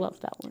 I love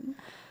that one.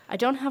 I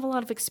don't have a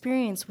lot of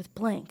experience with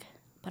blank,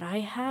 but I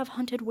have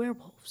hunted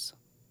werewolves.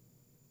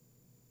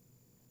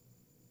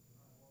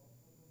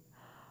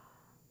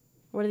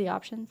 What are the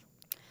options?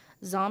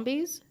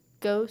 Zombies,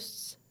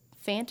 ghosts,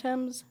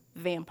 phantoms,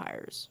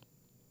 vampires.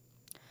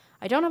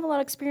 I don't have a lot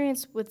of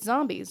experience with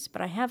zombies,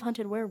 but I have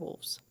hunted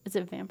werewolves. Is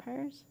it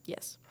vampires?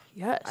 Yes.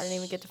 Yes. I didn't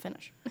even get to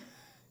finish.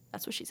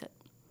 That's what she said.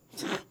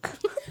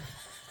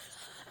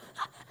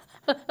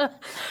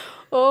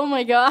 Oh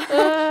my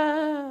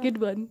God. Good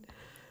one.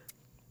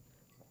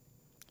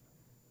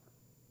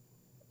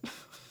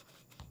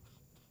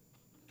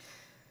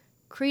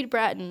 Creed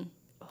Bratton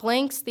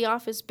blanks the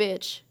office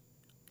bitch.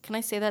 Can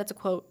I say that? It's a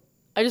quote.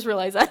 I just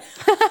realized that.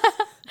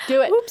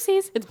 Do it.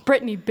 Oopsies. It's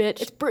Brittany,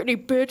 bitch. It's Brittany,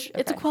 bitch.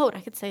 Okay. It's a quote.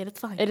 I could say it. It's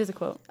fine. It is a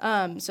quote.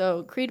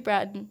 So Creed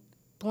Bratton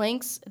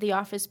blanks the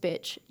office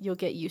bitch. You'll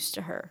get used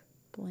to her.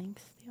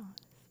 Blanks the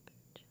honest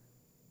bitch.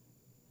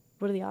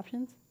 What are the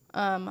options?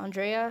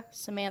 Andrea,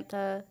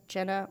 Samantha,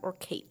 Jenna, or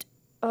Kate.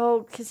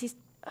 Oh, because he's...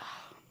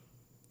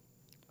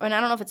 And I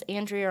don't know if it's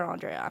Andrea or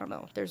Andrea. I don't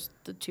know. There's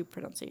the 2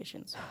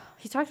 pronunciations.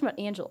 He's talking about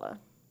Angela.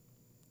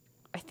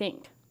 I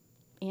think.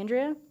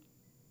 Andrea?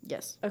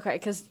 Yes. Okay,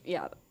 because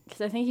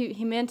I think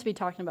he meant to be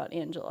talking about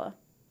Angela,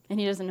 and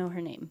he doesn't know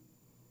her name.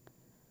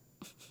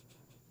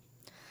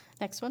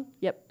 Next one?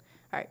 Yep.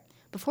 All right.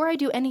 Before I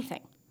do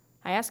anything,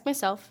 I ask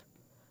myself,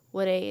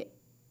 would a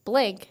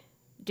blank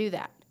do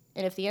that?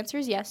 And if the answer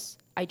is yes,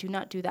 I do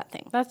not do that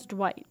thing. That's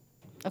Dwight.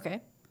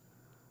 Okay.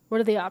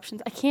 What are the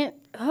options? I can't...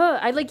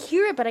 I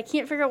hear it, but I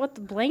can't figure out what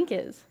the blank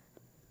is.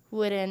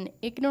 Would an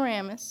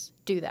ignoramus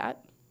do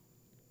that?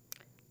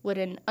 Would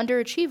an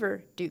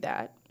underachiever do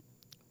that?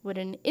 Would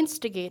an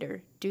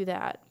instigator do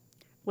that?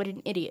 Would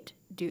an idiot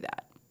do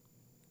that?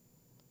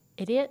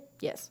 Idiot?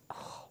 Yes.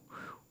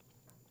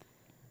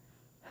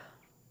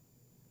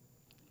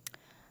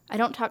 I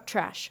don't talk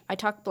trash. I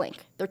talk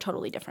blank. They're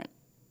totally different.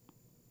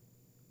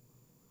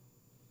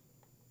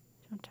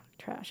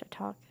 trash. I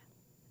talk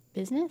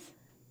business?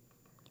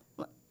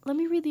 Let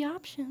me read the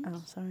options.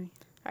 Oh, sorry.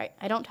 All right.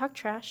 I don't talk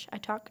trash. I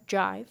talk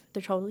jive.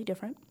 They're totally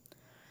different.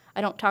 I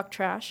don't talk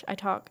trash. I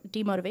talk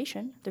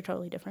demotivation. They're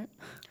totally different.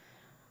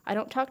 I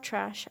don't talk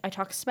trash. I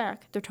talk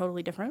smack. They're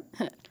totally different.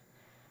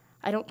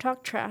 I don't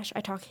talk trash.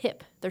 I talk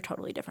hip. They're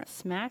totally different.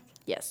 Smack?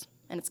 Yes.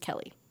 And it's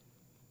Kelly.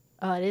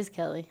 Oh, it is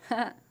Kelly.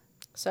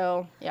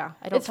 So, yeah.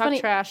 I don't It's talk funny-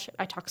 trash.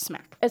 I talk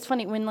smack. It's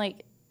funny when,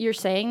 like, you're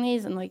saying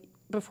these and, like,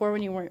 before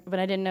when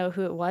I didn't know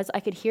who it was,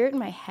 I could hear it in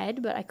my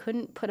head, but I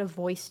couldn't put a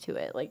voice to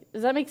it. Like,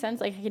 does that make sense?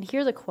 Like, I can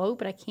hear the quote,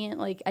 but I can't,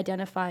 like,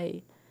 identify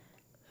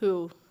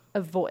Who?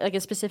 like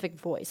a specific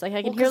voice. Like,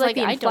 I can Well, hear, 'cause, like,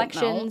 the I don't know.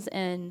 inflections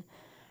and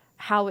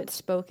how it's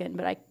spoken,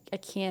 but I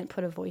can't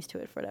put a voice to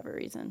it for whatever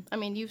reason. I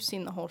mean, you've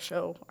seen the whole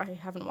show. I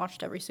haven't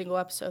watched every single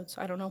episode,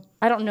 so I don't know.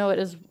 I don't know it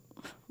as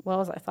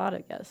well as I thought,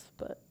 I guess,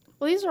 but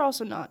Well, these are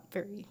also not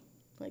very,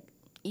 like,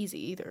 easy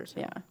either. So.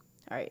 yeah.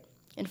 All right.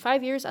 In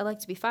 5 years, I like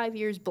to be 5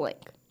 years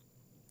blank.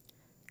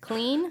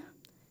 Clean,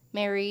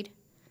 married,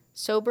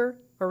 sober,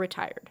 or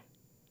retired.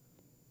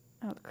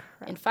 Oh,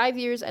 crap. In 5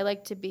 years, I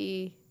like to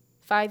be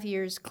 5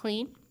 years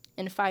clean.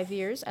 In 5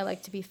 years, I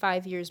like to be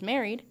 5 years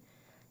married.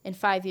 In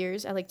 5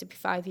 years, I like to be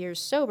 5 years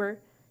sober.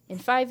 In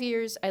 5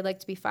 years, I like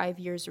to be 5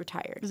 years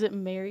retired. Is it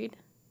married?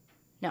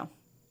 No.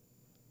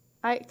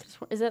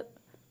 Is it?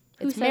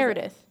 Who It's says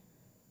Meredith.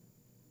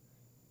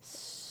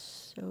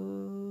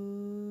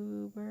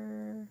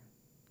 Sober.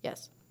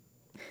 Yes.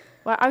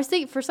 Well,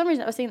 for some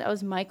reason, I was thinking that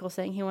was Michael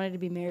saying he wanted to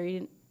be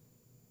married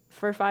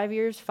for 5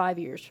 years, 5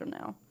 years from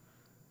now.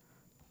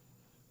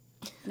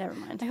 Never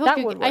mind.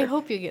 I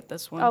hope you get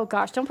this one. Oh,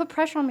 gosh, don't put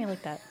pressure on me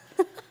like that.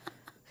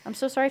 I'm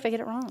so sorry if I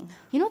get it wrong.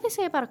 You know what they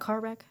say about a car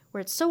wreck?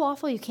 Where it's so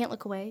awful you can't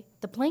look away?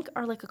 The blank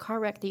are like a car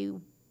wreck that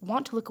you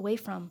want to look away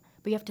from,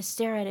 but you have to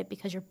stare at it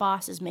because your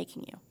boss is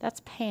making you.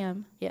 That's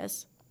Pam.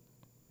 Yes.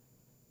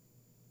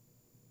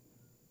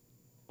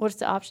 What's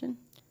the option?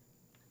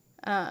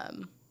 Or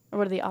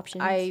what are the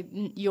options? I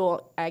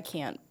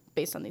can't,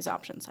 based on these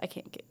options, I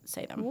can't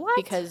say them. What?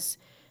 Because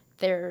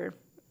I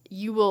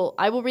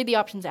will read the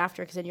options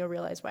after because then you'll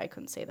realize why I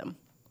couldn't say them.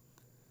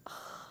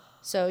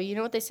 So, you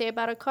know what they say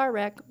about a car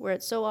wreck where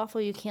it's so awful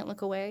you can't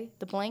look away?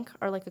 The blank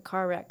are like a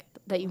car wreck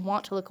that you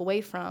want to look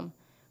away from,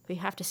 but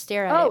you have to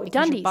stare at it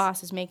because your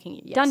boss is making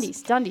you. Yes.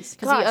 Dundies.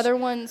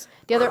 Because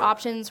the other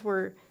options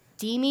were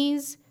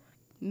Deemies,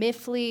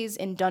 Miffleys,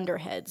 and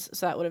Dunderheads.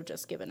 So that would have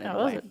just given it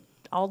away. Those are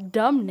all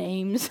dumb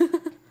names. Dundies.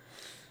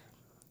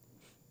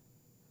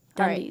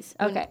 All right.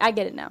 Okay, I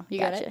get it now. You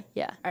gotcha. got it?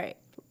 Yeah. All right.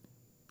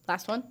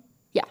 Last one?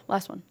 Yeah,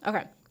 last one.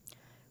 Okay.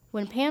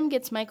 When Pam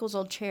gets Michael's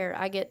old chair,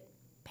 I get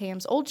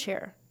Pam's old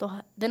chair.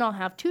 Then I'll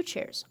have 2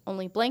 chairs,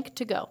 only blank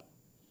to go.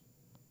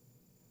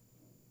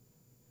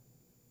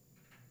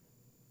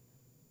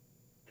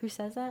 Who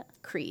says that?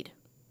 Creed.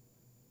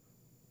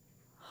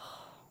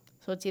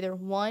 So it's either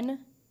 1,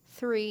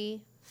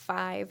 3,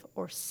 5,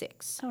 or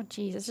 6. Oh,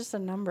 geez, it's just a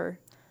number.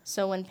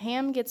 So when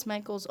Pam gets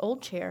Michael's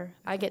old chair,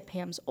 I get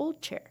Pam's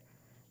old chair.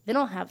 Then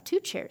I'll have 2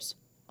 chairs,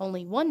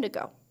 only 1 to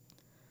go.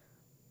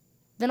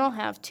 Then I'll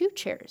have 2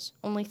 chairs,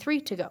 only 3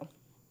 to go.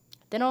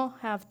 Then I'll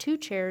have 2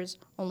 chairs,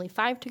 only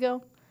 5 to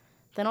go.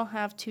 Then I'll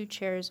have 2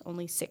 chairs,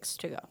 only 6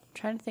 to go. I'm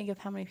trying to think of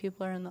how many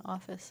people are in the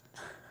office.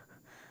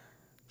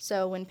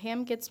 So when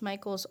Pam gets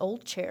Michael's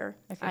old chair,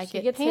 Okay, I she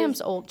get gets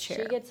Pam's old chair.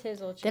 She gets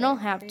his old chair. Then I'll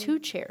have Creed 2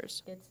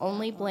 chairs, gets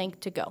only that blank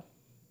to go.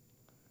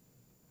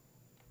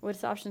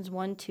 What's the options?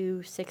 1,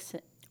 2, 6.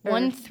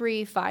 1,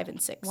 3, 5,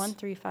 and 6. 1,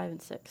 3, 5,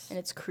 and 6. And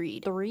it's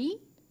Creed. 3,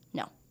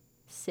 No.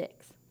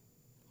 6,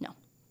 No.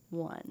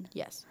 1.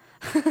 Yes.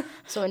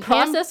 So when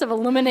Process of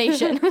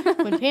elimination.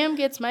 when Pam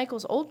gets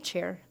Michael's old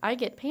chair, I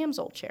get Pam's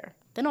old chair.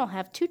 Then I'll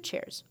have 2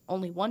 chairs,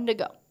 only 1 to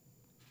go.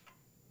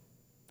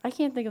 I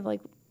can't think of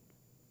like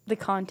the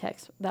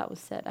context that was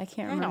said. I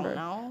can't remember. I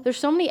don't know. There's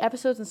so many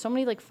episodes and so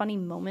many like funny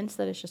moments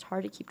that it's just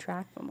hard to keep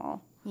track of them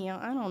all. Yeah,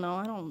 I don't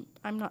know.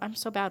 I'm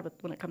so bad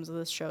when it comes to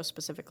this show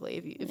specifically.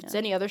 If it's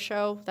any other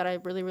show that I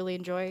really, really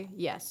enjoy,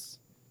 yes,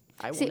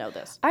 I will know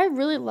this. I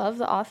really love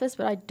The Office,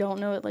 but I don't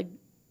know it like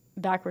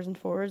backwards and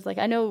forwards. Like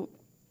I know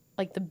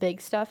like the big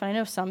stuff, and I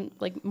know some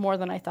like more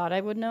than I thought I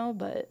would know,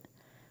 but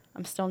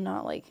I'm still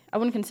not like I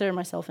wouldn't consider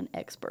myself an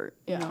expert.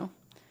 You know?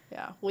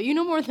 Yeah. Well, you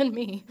know more than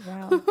me.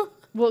 Wow.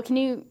 Well, can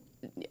you?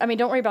 I mean,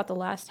 don't worry about the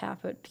last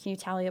half, but can you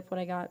tally up what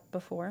I got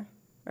before,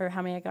 or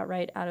how many I got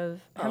right out of?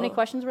 How many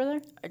questions were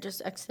there? I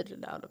just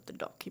exited out of the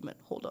document.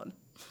 Hold on.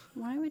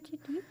 Why would you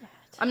do that?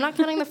 I'm not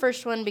counting the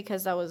first one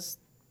because that was.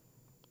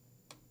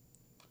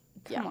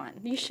 Come on,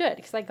 you should,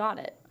 because I got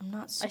it. I'm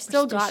not I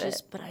still got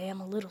superstitious, it. but I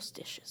am a little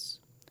stitious.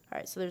 All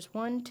right, so there's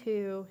 1,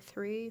 2,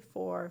 3,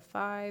 4,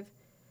 5,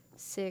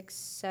 6,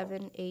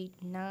 7, 8,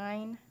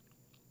 9,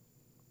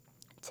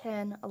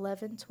 10,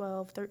 11,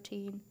 12,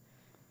 13,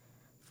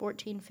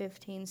 14,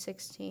 15,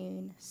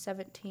 16,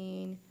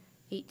 17,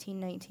 18,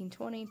 19,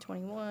 20,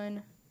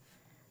 21,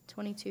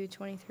 22,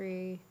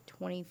 23,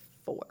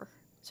 24.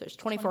 So there's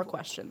 24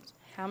 questions.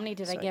 How many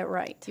did I Sorry. get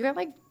right? You got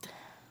like,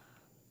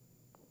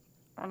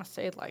 I want to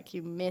say like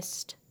you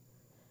missed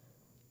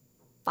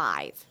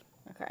 5.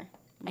 Okay.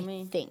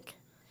 I think.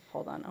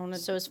 Hold on.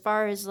 So as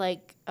far as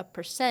like a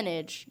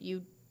percentage,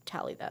 you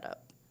tally that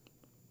up.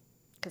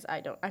 Because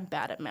I'm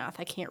bad at math.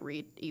 I can't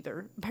read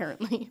either,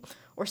 apparently,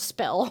 or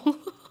spell.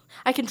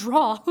 I can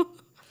draw,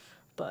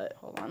 but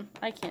hold on.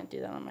 I can't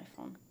do that on my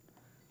phone.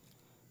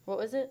 What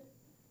was it?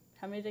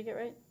 How many did I get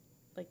right?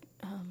 Like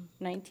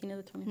 19 of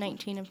the 24?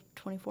 19 of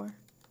 24.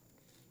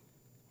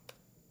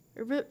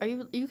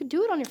 You could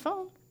do it on your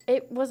phone.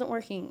 It wasn't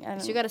working.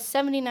 So you got a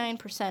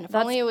 79%. If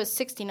only it was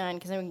 69,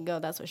 because then we can go.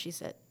 That's what she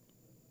said.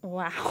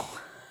 Wow.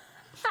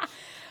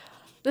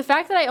 The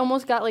fact that I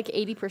almost got like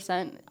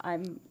 80%,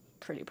 I'm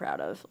pretty proud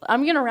of.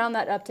 I'm going to round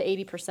that up to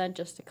 80%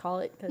 just to call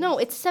it. No,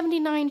 it's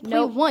 79.1.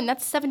 Nope.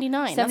 That's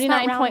 79.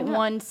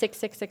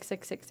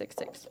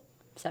 79.1666666.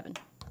 7.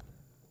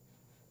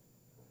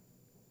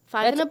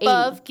 5 and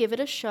above, 80. Give it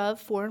a shove.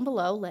 4 and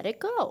below, let it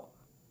go.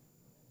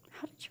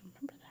 How did you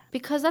remember that?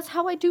 Because that's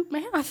how I do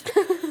math.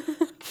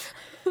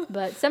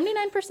 But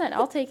 79%,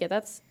 I'll take it.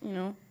 That's,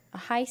 a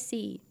high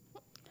C.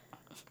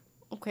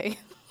 Okay.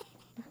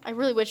 I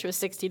really wish it was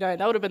 69.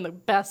 That would have been the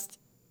best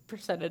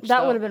percentage.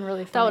 That would have been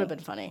really funny. That would have been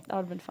funny. That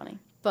would have been funny.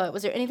 But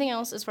was there anything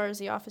else as far as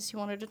The Office you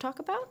wanted to talk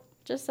about?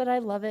 Just that I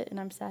love it, and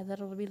I'm sad that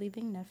it'll be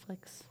leaving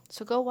Netflix.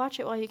 So go watch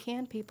it while you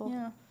can, people.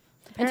 Yeah.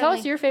 And tell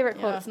us your favorite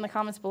quotes in the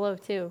comments below,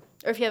 too.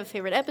 Or if you have a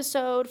favorite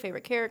episode,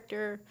 favorite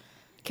character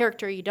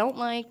you don't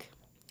like.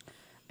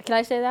 Can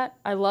I say that?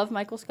 I love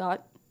Michael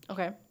Scott.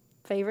 Okay.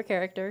 Favorite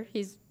character.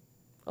 He's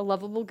a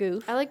lovable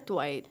goof. I like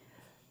Dwight.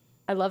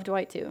 I love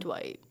Dwight, too.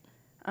 Dwight.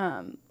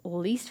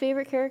 Least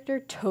favorite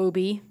character,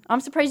 Toby. I'm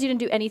surprised you didn't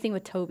do anything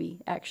with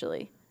Toby,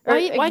 actually. Why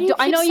do you keep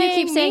I know saying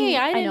you keep saying me?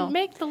 I didn't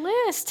make the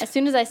list. As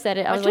soon as I said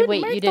it, I was like,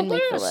 wait, you didn't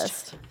make the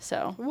list.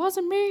 So it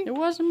wasn't me. It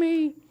wasn't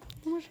me.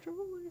 It was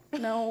Julie.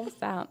 No,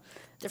 stop.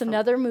 It's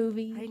another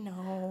movie. I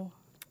know.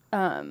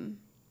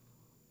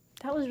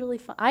 That was really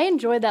fun. I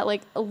enjoyed that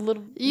like a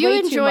little. You way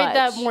enjoyed too much.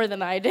 that more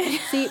than I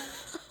did. See,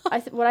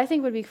 what I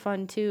think would be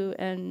fun too,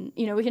 and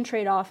we can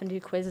trade off and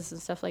do quizzes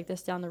and stuff like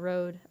this down the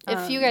road.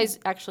 If you guys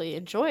actually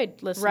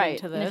enjoyed listening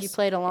to this, and if you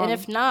played along, and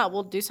if not,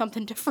 we'll do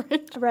something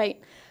different. Right,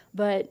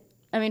 but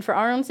I mean, for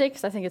our own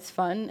sakes, I think it's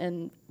fun,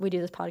 and we do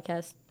this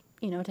podcast,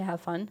 to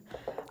have fun.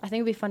 I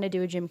think it'd be fun to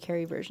do a Jim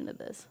Carrey version of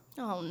this.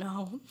 Oh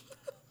no,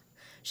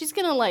 she's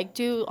gonna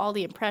do all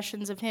the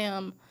impressions of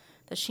him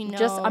that she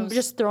knows. I'm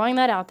just throwing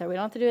that out there. We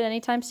don't have to do it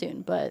anytime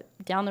soon, but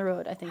down the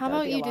road, I think. How that would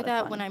about be a you lot do of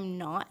that fun. when I'm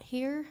not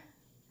here,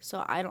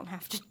 so I don't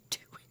have to do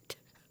it.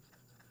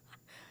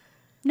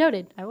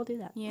 Noted. I will do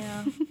that.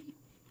 Yeah.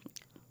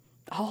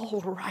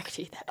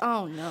 Alrighty then.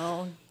 Oh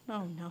no.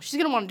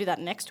 She's gonna want to do that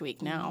next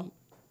week now.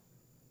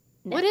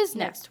 What is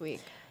next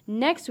week?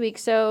 Next week.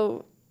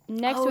 So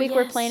next week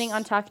we're planning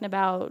on talking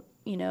about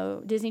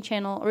Disney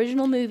Channel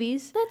original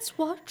movies. Let's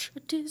watch a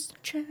Disney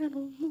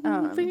Channel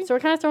movie. So we're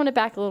kind of throwing it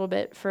back a little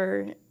bit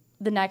for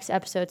the next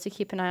episode. So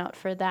keep an eye out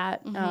for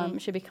that.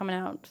 It should be coming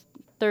out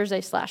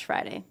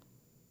Thursday/Friday.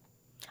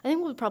 I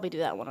think we'll probably do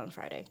that one on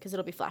Friday because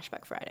it'll be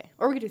Flashback Friday,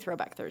 or we could do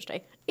Throwback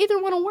Thursday. Either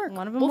one will work.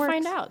 One of them we'll works.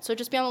 find out. So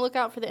just be on the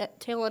lookout for the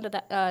tail end of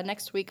that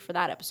next week for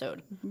that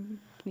episode.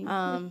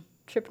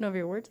 Tripping over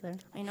your words there.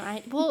 I know.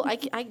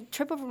 I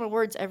trip over my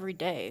words every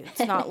day.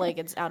 It's not like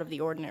it's out of the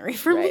ordinary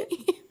for me.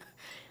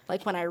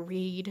 Like when I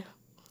read,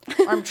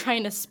 or I'm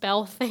trying to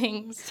spell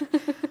things,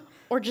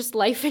 or just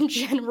life in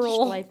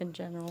general.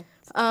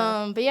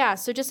 But yeah,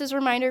 so just as a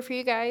reminder for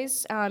you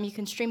guys, you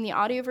can stream the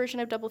audio version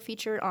of Double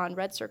Feature on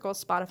Red Circle,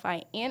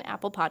 Spotify, and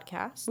Apple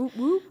Podcasts. Whoop,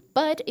 whoop.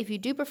 But if you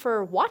do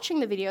prefer watching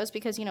the videos,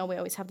 because, we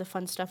always have the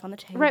fun stuff on the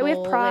table. Right, we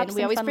have props and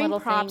we always fun bring little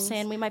props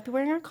things. in. We might be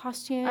wearing our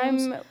costumes.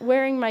 I'm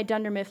wearing my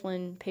Dunder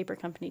Mifflin Paper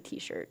Company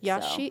t-shirt.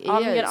 Yeah, so she is.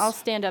 I'll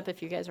stand up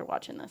if you guys are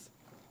watching this.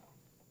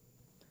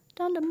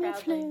 Dunder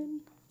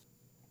Mifflin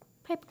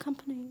Paper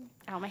Company.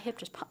 Ow, my hip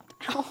just popped.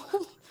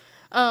 Ow.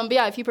 But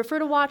yeah, if you prefer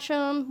to watch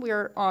them,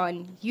 we're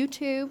on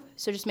YouTube.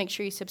 So just make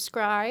sure you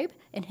subscribe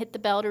and hit the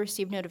bell to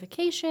receive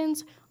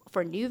notifications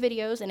for new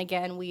videos. And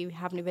again, we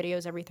have new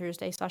videos every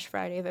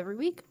Thursday/Friday of every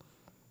week.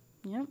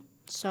 Yep.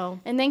 So.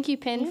 And thank you,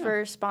 Pin,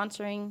 for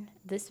sponsoring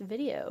this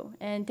video.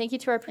 And thank you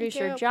to our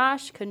producer,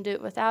 Josh. Couldn't do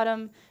it without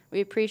him.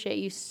 We appreciate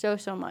you so,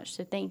 so much.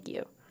 So thank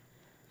you.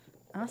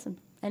 Awesome.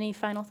 Any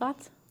final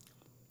thoughts?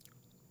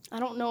 I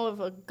don't know of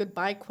a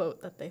goodbye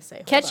quote that they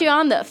say. Catch you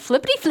on the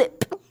flippity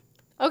flip.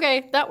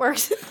 Okay, that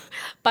works.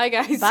 Bye,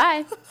 guys.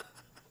 Bye.